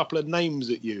throw a couple of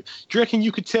names at you, do you reckon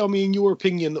you could tell me, in your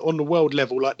opinion, on the world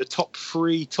level, like the top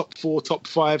 3, top 4, top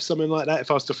 5, something like that,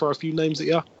 if I was to throw a few names at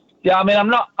you? Yeah, I mean, I'm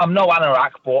no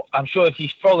anorak, but I'm sure if you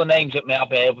throw the names at me, I'll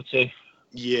be able to.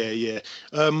 Yeah.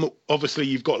 Obviously,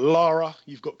 you've got Lara,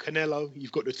 you've got Canelo,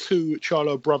 you've got the two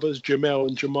Charlo brothers, Jamel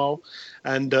and Jamal,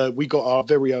 and we got our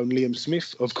very own Liam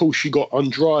Smith. Of course, you got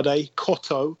Andrade,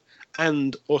 Cotto,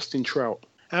 and Austin Trout.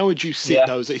 How would you sit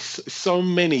those? It's so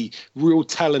many real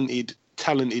talented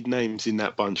names in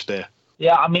that bunch there.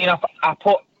 Yeah, I mean, I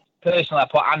put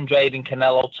Andrade and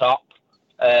Canelo top.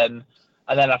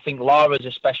 And then I think Lara's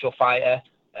a special fighter.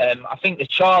 I think the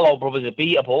Charlo brothers are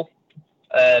beatable,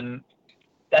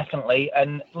 definitely.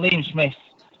 And Liam Smith,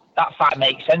 that fight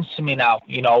makes sense to me now.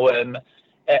 You know,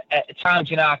 at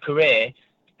times in our career,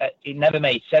 it never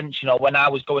made sense. You know, when I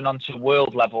was going on to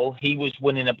world level, he was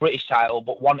winning a British title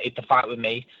but wanted to fight with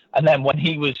me. And then when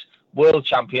he was world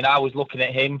champion, I was looking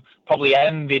at him, probably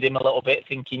envied him a little bit,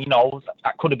 thinking, you know,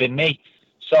 that could have been me.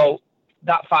 So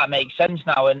that fight makes sense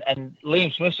now, and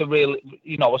Liam Smith's a really,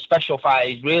 you know, a special fighter.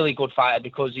 He's a really good fighter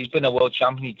because he's been a world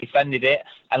champion, he's defended it,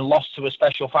 and lost to a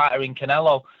special fighter in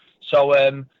Canelo. So,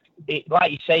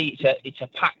 like you say, it's a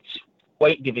packed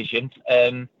weight division.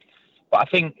 But I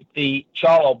think the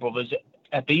Charlo brothers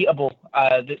beatable.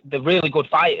 They're really good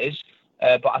fighters,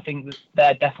 but I think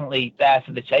they're definitely there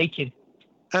for the taking.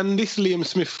 And this Liam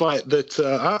Smith fight that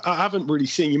I haven't really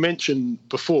seen, you mentioned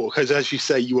before, because as you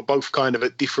say, you were both kind of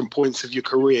at different points of your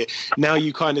career. Now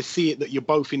you kind of see it that you're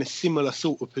both in a similar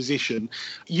sort of position.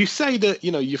 You say that,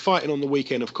 you're fighting on the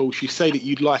weekend, of course. You say that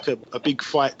you'd like a big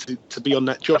fight to be on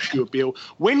that Joshua bill.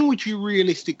 When would you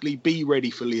realistically be ready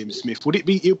for Liam Smith? Would it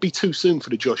be too soon for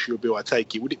the Joshua bill, I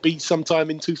take it? Would it be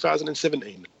sometime in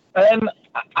 2017?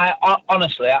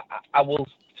 Honestly, I will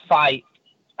fight.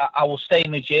 I will stay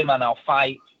in the gym and I'll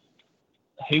fight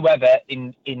whoever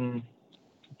in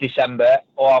December,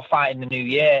 or I'll fight in the new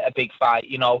year, a big fight.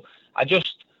 I don't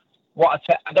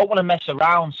want to mess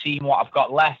around seeing what I've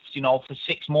got left. For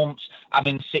 6 months, I'm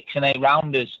in 6 and 8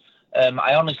 rounders.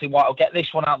 I honestly want to get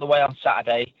this one out of the way on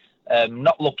Saturday.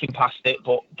 Not looking past it,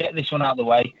 but get this one out of the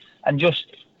way and just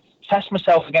test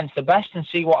myself against the best and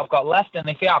see what I've got left. And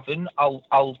if I haven't,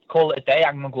 I'll call it a day,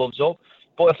 hang my gloves up.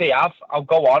 But if I have, I'll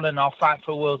go on and I'll fight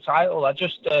for a world title. I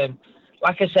just,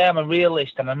 like I say, I'm a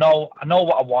realist and I know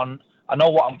what I want. I know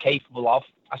what I'm capable of.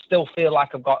 I still feel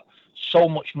like I've got so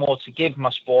much more to give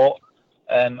my sport.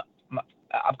 When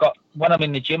I'm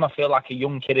in the gym, I feel like a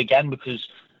young kid again because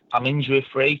I'm injury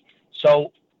free.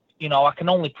 So, I can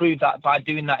only prove that by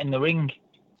doing that in the ring.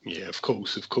 Yeah, of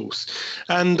course.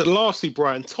 And lastly,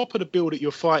 Brian, top of the bill that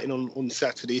you're fighting on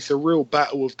Saturday, it's a real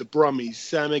battle of the Brummies,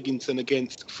 Sam Eggington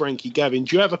against Frankie Gavin.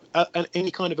 Do you have any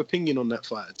kind of opinion on that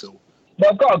fight at all?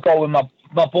 Well, I've got to go with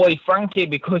my boy Frankie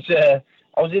because I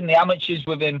was in the amateurs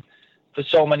with him for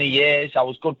so many years. I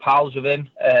was good pals with him.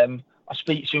 I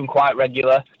speak to him quite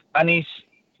regular. And he's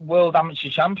world amateur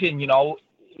champion,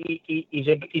 He's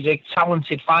a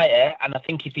talented fighter, and I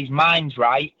think if his mind's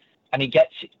right, and he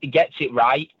gets it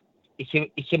right, he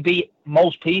can beat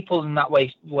most people in that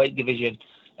weight division.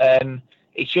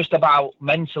 It's just about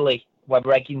mentally whether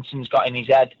Eggington's got in his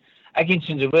head.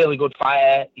 Eggington's a really good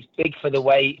fighter. He's big for the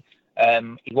weight.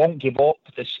 He won't give up.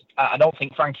 I don't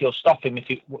think Frankie will stop him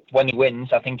when he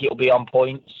wins. I think it'll be on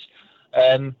points.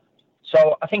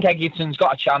 So I think Eggington's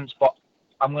got a chance, but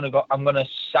I'm gonna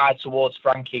side towards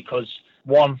Frankie because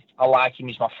 1, I like him,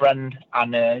 he's my friend,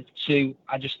 and 2,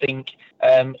 I just think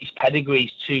his pedigree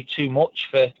is too much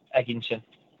for Eggington.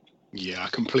 Yeah, I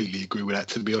completely agree with that,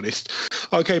 to be honest.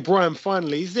 Okay, Brian,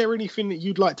 finally, is there anything that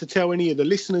you'd like to tell any of the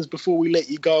listeners before we let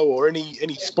you go, or any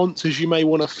sponsors you may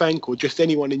want to thank, or just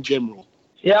anyone in general?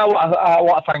 Yeah, I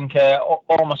want to thank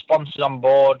all my sponsors on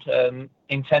board,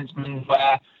 Intense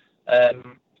Menswear, I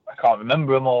can't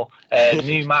remember them all,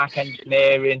 Newmark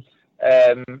Engineering,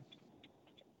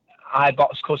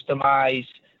 iBox Customise,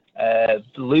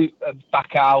 Loot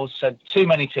Backhouse, too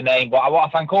many to name, but I want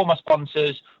to thank all my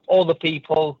sponsors, all the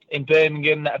people in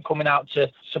Birmingham that are coming out to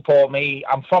support me.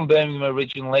 I'm from Birmingham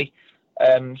originally,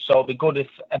 so it'll be good if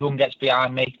everyone gets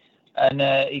behind me. And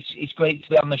it's great to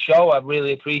be on the show. I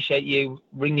really appreciate you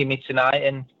ringing me tonight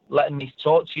and letting me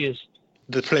talk to you.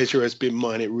 The pleasure has been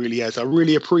mine. It really has. I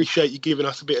really appreciate you giving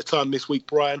us a bit of time this week,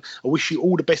 Brian. I wish you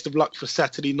all the best of luck for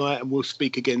Saturday night, and we'll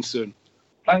speak again soon.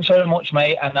 Thanks very much,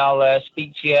 mate, and I'll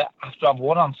speak to you after I've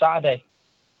won on Saturday.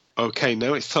 Okay,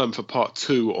 now it's time for part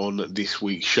 2 on this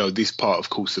week's show. This part, of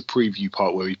course, the preview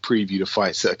part where we preview the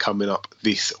fights that are coming up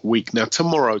this week. Now,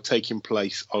 tomorrow, taking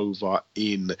place over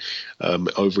in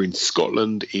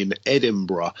Scotland, in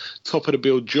Edinburgh. Top of the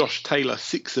bill, Josh Taylor,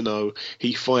 6-0.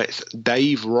 He fights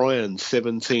Dave Ryan,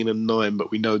 17-9. But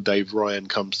we know Dave Ryan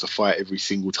comes to fight every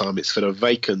single time. It's for the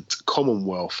vacant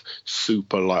Commonwealth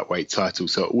super lightweight title.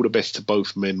 So all the best to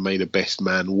both men. May the best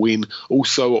man win.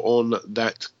 Also on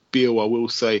that bill, I will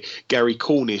say, Gary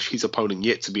Cornish, his opponent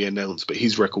yet to be announced, but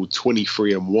his record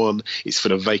 23-1 is for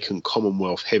the vacant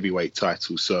Commonwealth heavyweight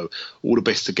title. So all the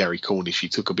best to Gary Cornish. He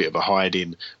took a bit of a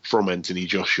hide-in from Anthony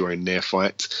Joshua in their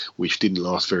fight, which didn't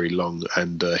last very long,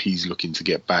 and he's looking to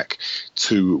get back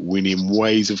to winning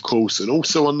ways, of course. And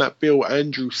also on that bill,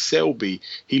 Andrew Selby,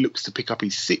 he looks to pick up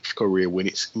his 6th career win.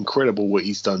 It's incredible what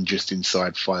he's done just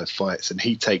inside 5 fights, and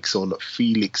he takes on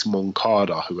Felix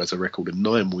Moncada, who has a record of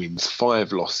 9 wins,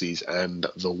 5 losses, and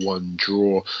the 1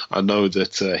 draw. I know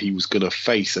that he was going to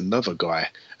face another guy,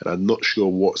 and I'm not sure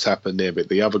what's happened there, but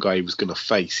the other guy he was going to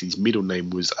face, his middle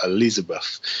name was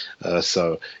Elizabeth.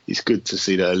 So it's good to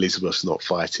see that Elizabeth's not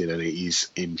fighting, and it is,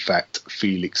 in fact,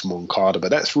 Felix Moncada. But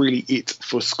that's really it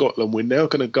for Scotland. We're now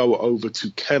going to go over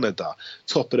to Canada.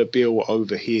 Top of the bill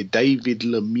over here, David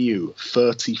Lemieux,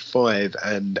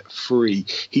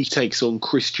 35-3. He takes on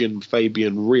Christian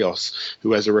Fabian Rios,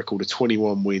 who has a record of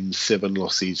 21 wins, 7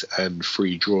 losses, and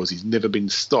 3 draws. He's never been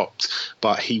stopped,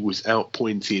 but he was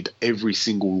outpointed every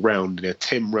single final round in a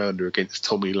 10-rounder against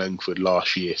Tommy Langford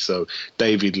last year. So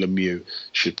David Lemieux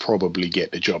should probably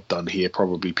get the job done here,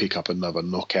 probably pick up another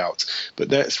knockout. But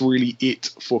that's really it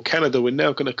for Canada. We're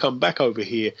now going to come back over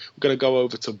here. We're going to go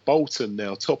over to Bolton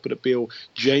now. Top of the bill,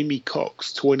 Jamie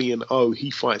Cox, 20-0.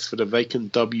 He fights for the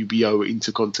vacant WBO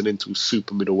Intercontinental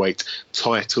Super Middleweight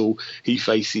title. He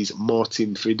faces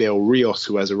Martin Fidel Rios,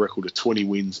 who has a record of 20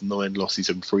 wins, 9 losses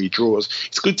and 3 draws.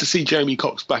 It's good to see Jamie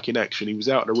Cox back in action. He was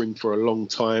out of the ring for a long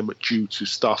time due to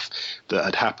stuff that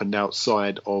had happened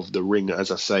outside of the ring.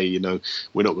 As I say, you know,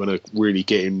 we're not going to really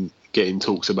get in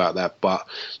talks about that, but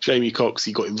Jamie Cox,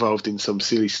 he got involved in some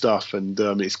silly stuff, and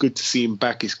it's good to see him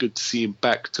back. It's good to see him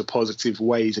back to positive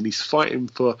ways, and he's fighting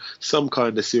for some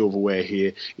kind of silverware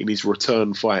here in his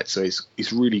return fight. So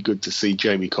it's really good to see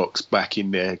Jamie Cox back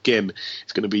in there again.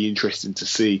 It's going to be interesting to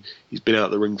see. He's been out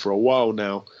of the ring for a while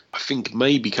now. I think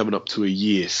maybe coming up to a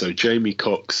year. So Jamie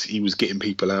Cox, he was getting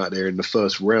people out there in the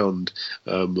first round,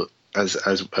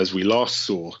 as we last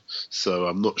saw. So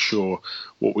I'm not sure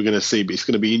what we're going to see, but it's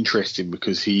going to be interesting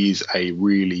because he is a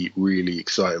really, really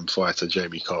exciting fighter,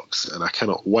 Jamie Cox, and I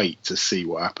cannot wait to see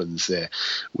what happens there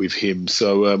with him.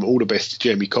 So all the best to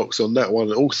Jamie Cox on that one.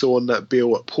 And also on that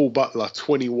bill, Paul Butler,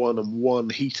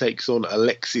 21-1. He takes on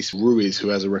Alexis Ruiz, who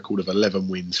has a record of 11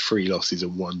 wins, 3 losses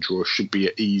and 1 draw. Should be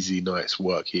an easy night's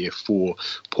work here for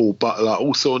Paul Butler.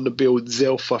 Also on the bill,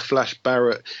 Zelfa Flash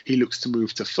Barrett. He looks to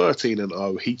move to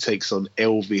 13-0. He takes on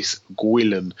Elvis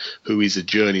Guillen, who is a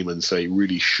journeyman, so he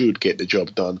really should get the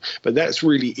job done. But that's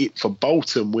really it for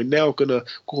Bolton. We're now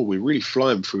we're really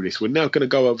flying through this. We're now going to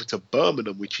go over to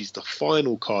Birmingham, which is the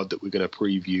final card that we're going to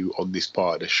preview on this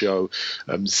part of the show.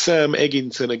 Sam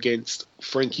Eggington against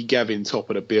Frankie Gavin, top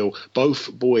of the bill. Both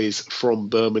boys from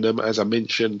Birmingham, as I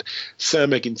mentioned.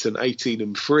 Sam Eggington,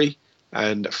 18-3.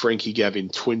 And Frankie Gavin,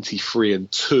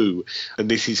 23-2.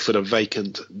 And this is for the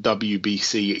vacant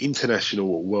WBC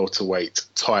International Welterweight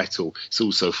title. It's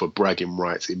also for bragging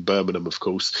rights in Birmingham, of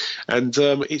course. And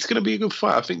it's going to be a good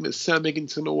fight. I think that Sam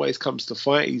Eggington always comes to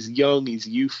fight. He's young, he's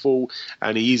youthful,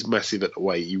 and he is massive at the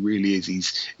weight. He really is.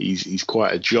 He's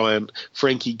quite a giant.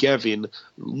 Frankie Gavin,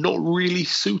 not really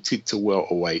suited to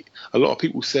welterweight. A lot of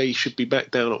people say he should be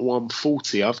back down at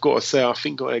 140. I've got to say, I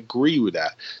think I agree with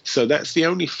that. So that's the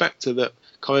only factor that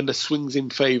kind of swings in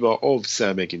favour of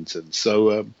Sam Eggington.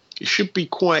 So it should be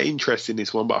quite interesting,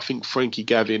 this one, but I think Frankie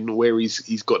Gavin, where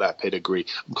he's got that pedigree,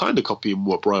 I'm kind of copying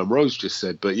what Brian Rose just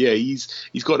said, but yeah, he's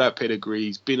got that pedigree,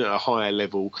 he's been at a higher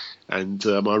level, and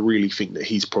I really think that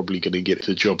he's probably going to get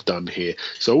the job done here.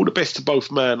 So all the best to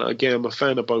both men. Again, I'm a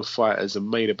fan of both fighters, and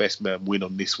may the best man win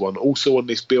on this one. Also on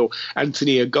this bill,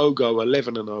 Anthony Ogogo,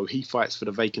 11-0. He fights for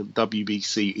the vacant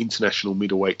WBC International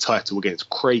Middleweight title against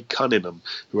Craig Cunningham,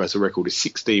 who has a record of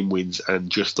 16 wins and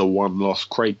just a 1 loss.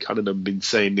 Craig Cunningham been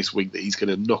saying this week that he's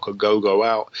going to knock Ogogo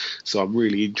out, so I'm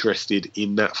really interested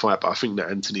in that fight. But I think that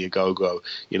Anthony Ogogo,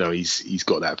 you know, he's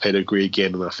got that pedigree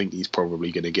again, and I think he's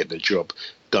probably going to get the job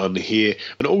done here.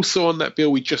 And also on that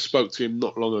bill, we just spoke to him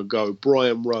not long ago,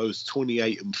 Brian Rose,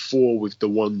 28-4 with the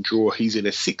 1 draw. He's in a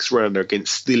 6-rounder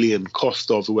against Stilian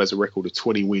Kostov, who has a record of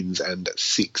 20 wins and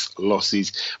 6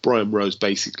 losses. Brian Rose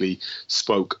basically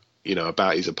spoke, you know,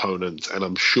 about his opponent, and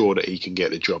I'm sure that he can get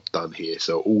the job done here.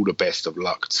 So all the best of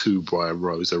luck to Brian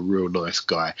Rose, a real nice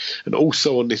guy. And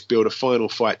also on this bill, the final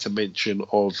fight to mention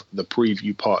of the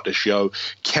preview part of the show,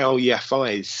 Cal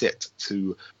Yafai is set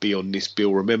to be on this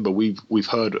bill. Remember, we've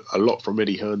heard a lot from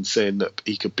Eddie Hearn saying that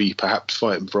he could be perhaps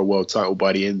fighting for a world title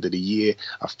by the end of the year.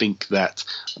 I think that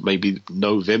maybe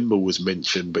November was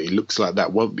mentioned, but it looks like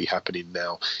that won't be happening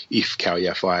now if Cal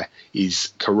Yafai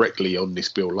is correctly on this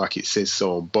bill, like it says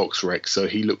so on BoxRec. So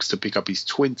he looks to pick up his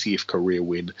 20th career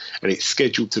win, and it's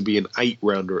scheduled to be an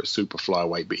 8-rounder at super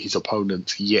flyweight, but his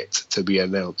opponent's yet to be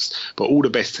announced. But all the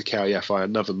best to Cal Yafai,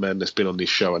 another man that's been on this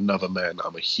show, another man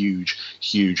I'm a huge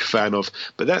fan of.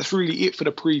 But that's really it for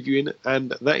the previewing,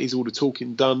 and that is all the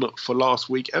talking done for last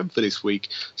week and for this week.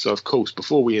 So of course,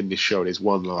 before we end this show, there's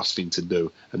one last thing to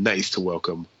do, and that is to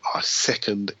welcome our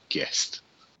second guest.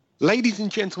 Ladies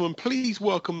and gentlemen, please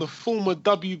welcome the former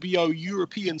WBO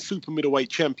European Super Middleweight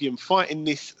Champion fighting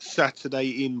this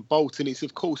Saturday in Bolton. It's,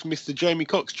 of course, Mr. Jamie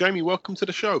Cox. Jamie, welcome to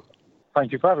the show.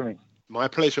 Thank you for having me. My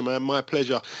pleasure, man. My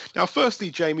pleasure. Now,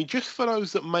 firstly, Jamie, just for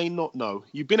those that may not know,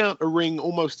 you've been out the ring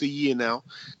almost a year now.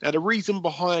 Now, the reason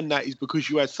behind that is because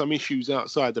you had some issues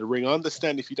outside of the ring. I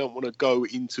understand if you don't want to go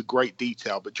into great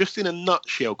detail, but just in a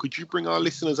nutshell, could you bring our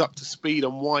listeners up to speed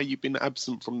on why you've been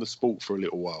absent from the sport for a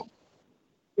little while?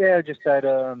 Yeah, I just had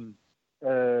a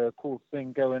court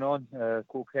thing going on,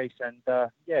 court case, and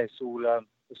it's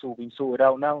all been sorted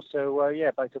out now. So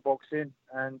back to boxing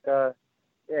and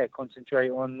concentrate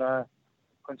on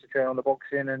concentrate on the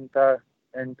boxing and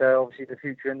obviously the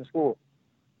future in the sport.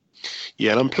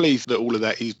 Yeah, and I'm pleased that all of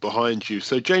that is behind you.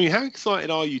 So, Jamie, how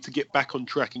excited are you to get back on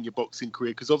track in your boxing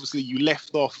career? Because obviously you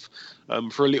left off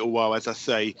for a little while, as I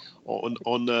say,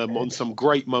 on some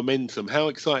great momentum. How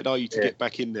excited are you to get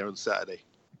back in there on Saturday?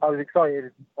 I was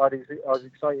excited. I was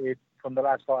excited from the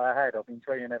last fight I had. I've been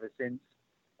training ever since,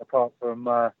 apart from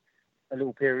a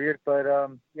little period. But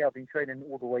I've been training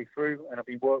all the way through, and I've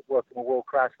been working with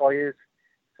world-class fighters.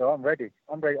 So I'm ready.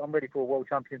 I'm ready for a world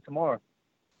champion tomorrow.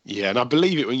 Yeah, and I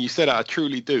believe it when you say that. I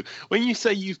truly do. When you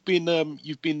say you've been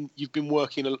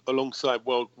working alongside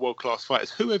world-class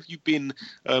fighters, who have you been?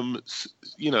 Who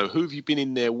have you been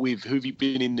in there with? Who have you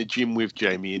been in the gym with,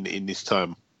 Jamie, in this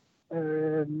time?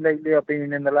 Lately, I've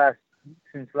been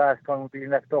since last time we've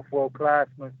been left off world-class.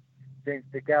 James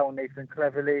DeGale, Nathan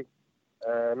Cleverly,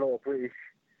 a lot of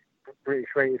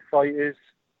British-rated fighters,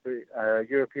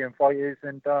 European fighters,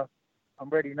 and I'm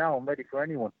ready now. I'm ready for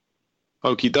anyone.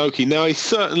 Okie dokie. Now,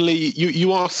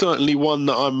 you are certainly one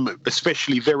that I'm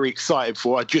especially very excited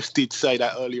for. I just did say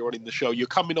that earlier on in the show. You're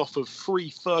coming off of 3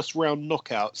 first-round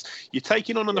knockouts. You're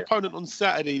taking on an opponent on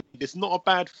Saturday. It's not a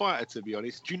bad fighter, to be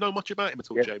honest. Do you know much about him at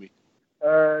all, Jamie?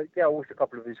 I watched a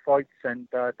couple of his fights, and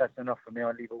that's enough for me. I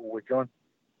leave it all with John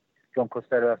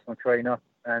Costello. That's my trainer,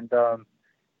 and I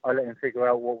let him figure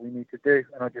out what we need to do,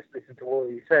 and I just listen to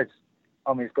what he says.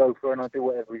 I'm his gopher, and I do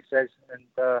whatever he says, and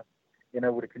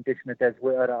with the conditioner Des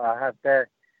Witter that I have there,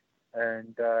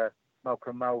 and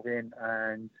Malcolm Malvin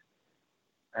and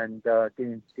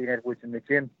Dean Edwards in the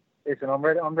gym. Listen, I'm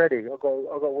ready. I've got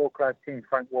a world class team.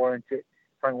 Frank Warren,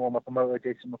 my promoter,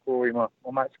 Jason McCrory, my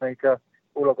matchmaker.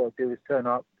 All I've got to do is turn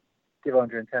up, give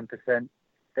 110%.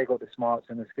 They got the smarts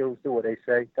and the skills. Do what they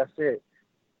say. That's it.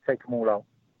 Take them all out.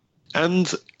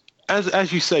 And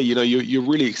as you say, you're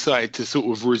really excited to sort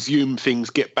of resume things,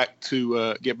 get back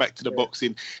to the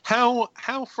boxing.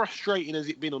 How frustrating has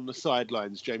it been on the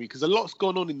sidelines, Jamie? Because a lot's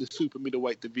gone on in the super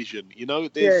middleweight division.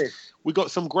 We've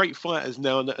got some great fighters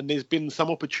now, and there's been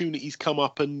some opportunities come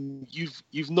up, and you've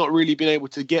not really been able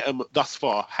to get them thus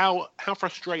far. How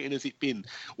frustrating has it been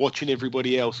watching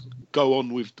everybody else go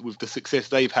on with the success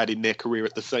they've had in their career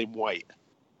at the same weight?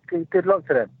 Good luck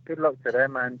to them.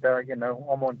 And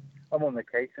I'm on the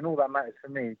case, and all that matters for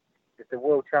me is the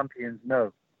world champions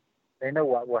know. They know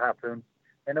what will happen.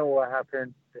 They know what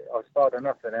happened. I've sparred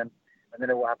enough of them, and they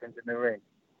know what happens in the ring.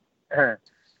 And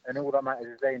all that matters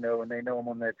is they know, and they know I'm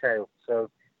on their tail. So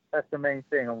that's the main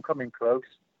thing. I'm coming close.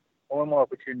 When my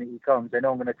opportunity comes, they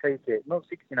know I'm going to take it. Not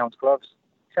 16-ounce gloves,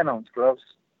 10-ounce gloves.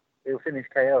 It'll finish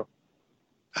KO.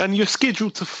 And you're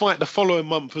scheduled to fight the following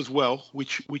month as well,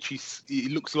 which is,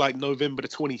 it looks like November the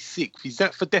 26th. Is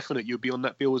that for definite you'll be on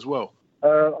that bill as well?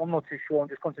 I'm not too sure. I'm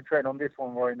just concentrating on this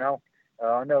one right now.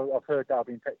 I know I've heard that I've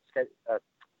been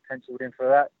penciled in for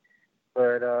that,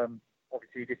 but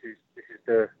obviously this is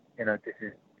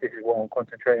what I'm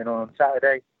concentrating on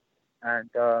Saturday, and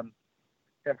then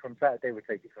from Saturday we'll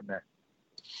take it from there.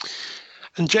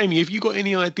 And Jamie, have you got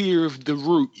any idea of the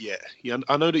route yet? Yeah,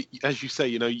 I know that, as you say,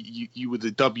 you were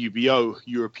the WBO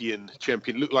European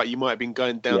champion. It looked like you might have been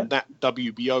going down that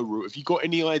WBO route. Have you got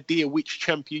any idea which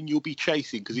champion you'll be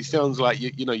chasing? Because it sounds like you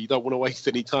don't want to waste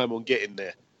any time on getting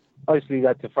there. I just leave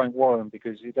that to Frank Warren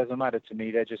because it doesn't matter to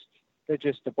me. They're just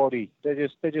a body. They're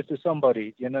just a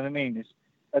somebody. You know what I mean? It's,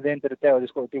 at the end of the day, I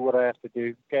just got to do what I have to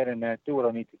do. Get in there, do what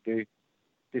I need to do,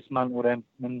 dismantle them,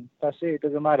 and that's it. It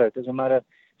doesn't matter.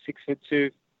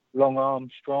 6'2", long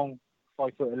arms, strong,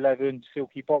 5'11",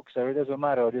 silky boxer. It doesn't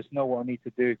matter. I just know what I need to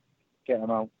do. Get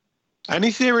them out. And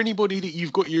is there anybody that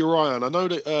you've got your eye on? I know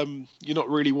that you're not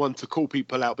really one to call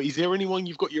people out, but is there anyone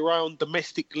you've got your eye on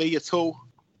domestically at all?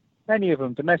 Any of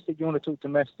them. Domestic, you want to talk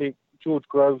domestic. George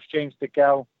Groves, James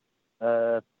DeGale.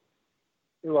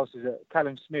 Who else is it?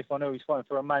 Callum Smith. I know he's fighting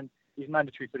for a man. He's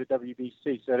mandatory for the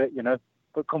WBC, so that,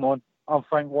 But come on, I'm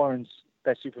Frank Warren's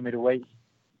best super middleweight.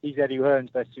 He's Eddie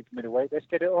Hearn's best super middleweight. Let's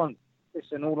get it on.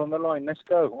 Listen, all on the line. Let's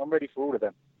go. I'm ready for all of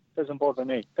them. Doesn't bother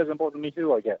me. Doesn't bother me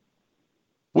who I get.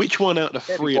 Which one out of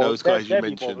the three of those guys you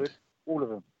mentioned? Bothered. All of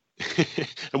them.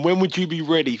 And when would you be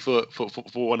ready for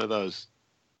one of those?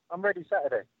 I'm ready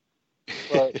Saturday.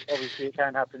 But obviously it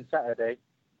can't happen Saturday.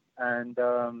 And,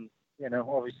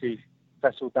 obviously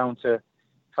that's all down to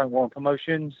Frank Warren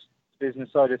Promotions,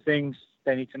 business side of things.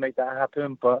 They need to make that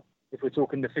happen. But if we're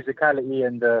talking the physicality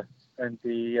and the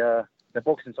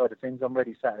boxing side of things, I'm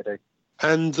ready Saturday.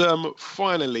 And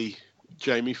finally,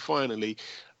 Jamie,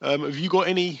 have you got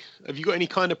any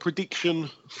kind of prediction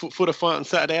for the fight on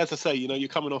Saturday? As I say, you're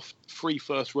coming off 3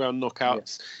 first-round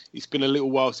knockouts. Yeah. It's been a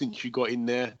little while since you got in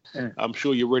there. Yeah. I'm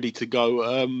sure you're ready to go.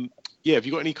 Have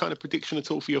you got any kind of prediction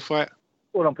at all for your fight?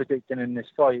 all I'm predicting in this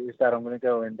fight is that I'm going to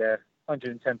go in there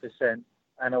 110%, and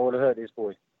I will hurt this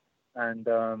boy. And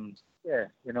yeah,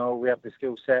 you know, we have the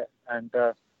skill set, and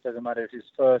doesn't matter if it's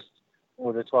first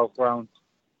or the 12th round,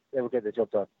 they will get the job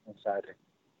done on Saturday.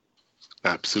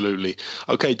 Absolutely.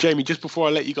 Okay, Jamie, just before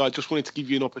I let you go, I just wanted to give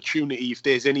you an opportunity. If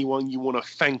there's anyone you want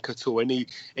to thank at all,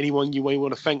 anyone you may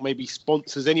want to thank, maybe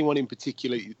sponsors, anyone in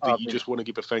particular that you just want to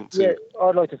give a thank to. Yeah,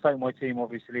 I'd like to thank my team,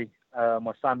 obviously,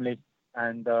 my family,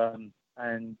 and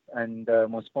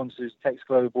my sponsors, Tex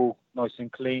Global, Nice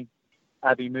and Clean,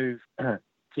 Abbey Move,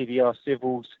 TVR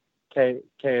Civils,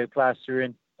 KO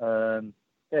Plastering,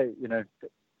 you know,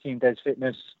 Team Des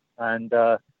Fitness, and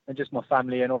just my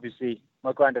family, and obviously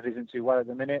my granddad isn't too well at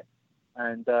the minute,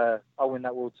 and I win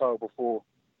that world title before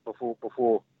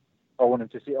I want him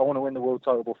to see. I want to win the world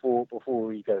title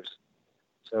before he goes.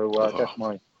 So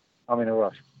I'm in a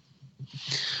rush.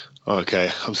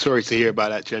 Okay, I'm sorry to hear about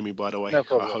that, Jamie. By the way, no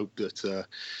problem. I hope that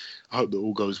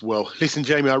all goes well. Listen,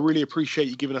 Jamie, I really appreciate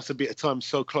you giving us a bit of time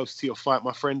so close to your fight,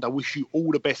 my friend. I wish you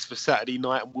all the best for Saturday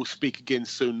night, and we'll speak again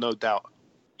soon, no doubt.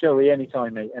 Joey,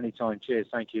 anytime, mate. Anytime. Cheers.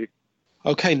 Thank you.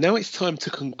 Okay, now it's time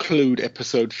to conclude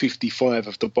episode 55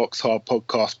 of the Box Hard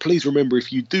podcast. Please remember,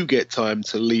 if you do get time,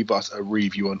 to leave us a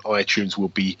review on iTunes. We'll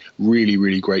be really,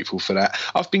 really grateful for that.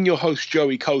 I've been your host,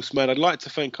 Joey Coastman. I'd like to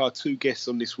thank our two guests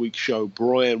on this week's show,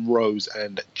 Brian Rose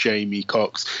and Jamie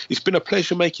Cox. It's been a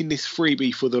pleasure making this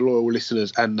freebie for the loyal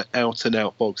listeners and the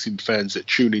out-and-out boxing fans that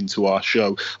tune into our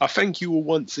show. I thank you all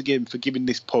once again for giving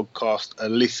this podcast a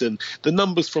listen. The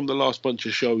numbers from the last bunch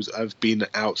of shows have been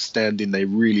outstanding. They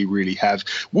really, really have.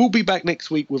 We'll be back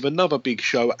next week with another big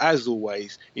show. As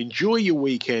always, enjoy your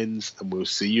weekends, and we'll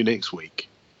see you next week.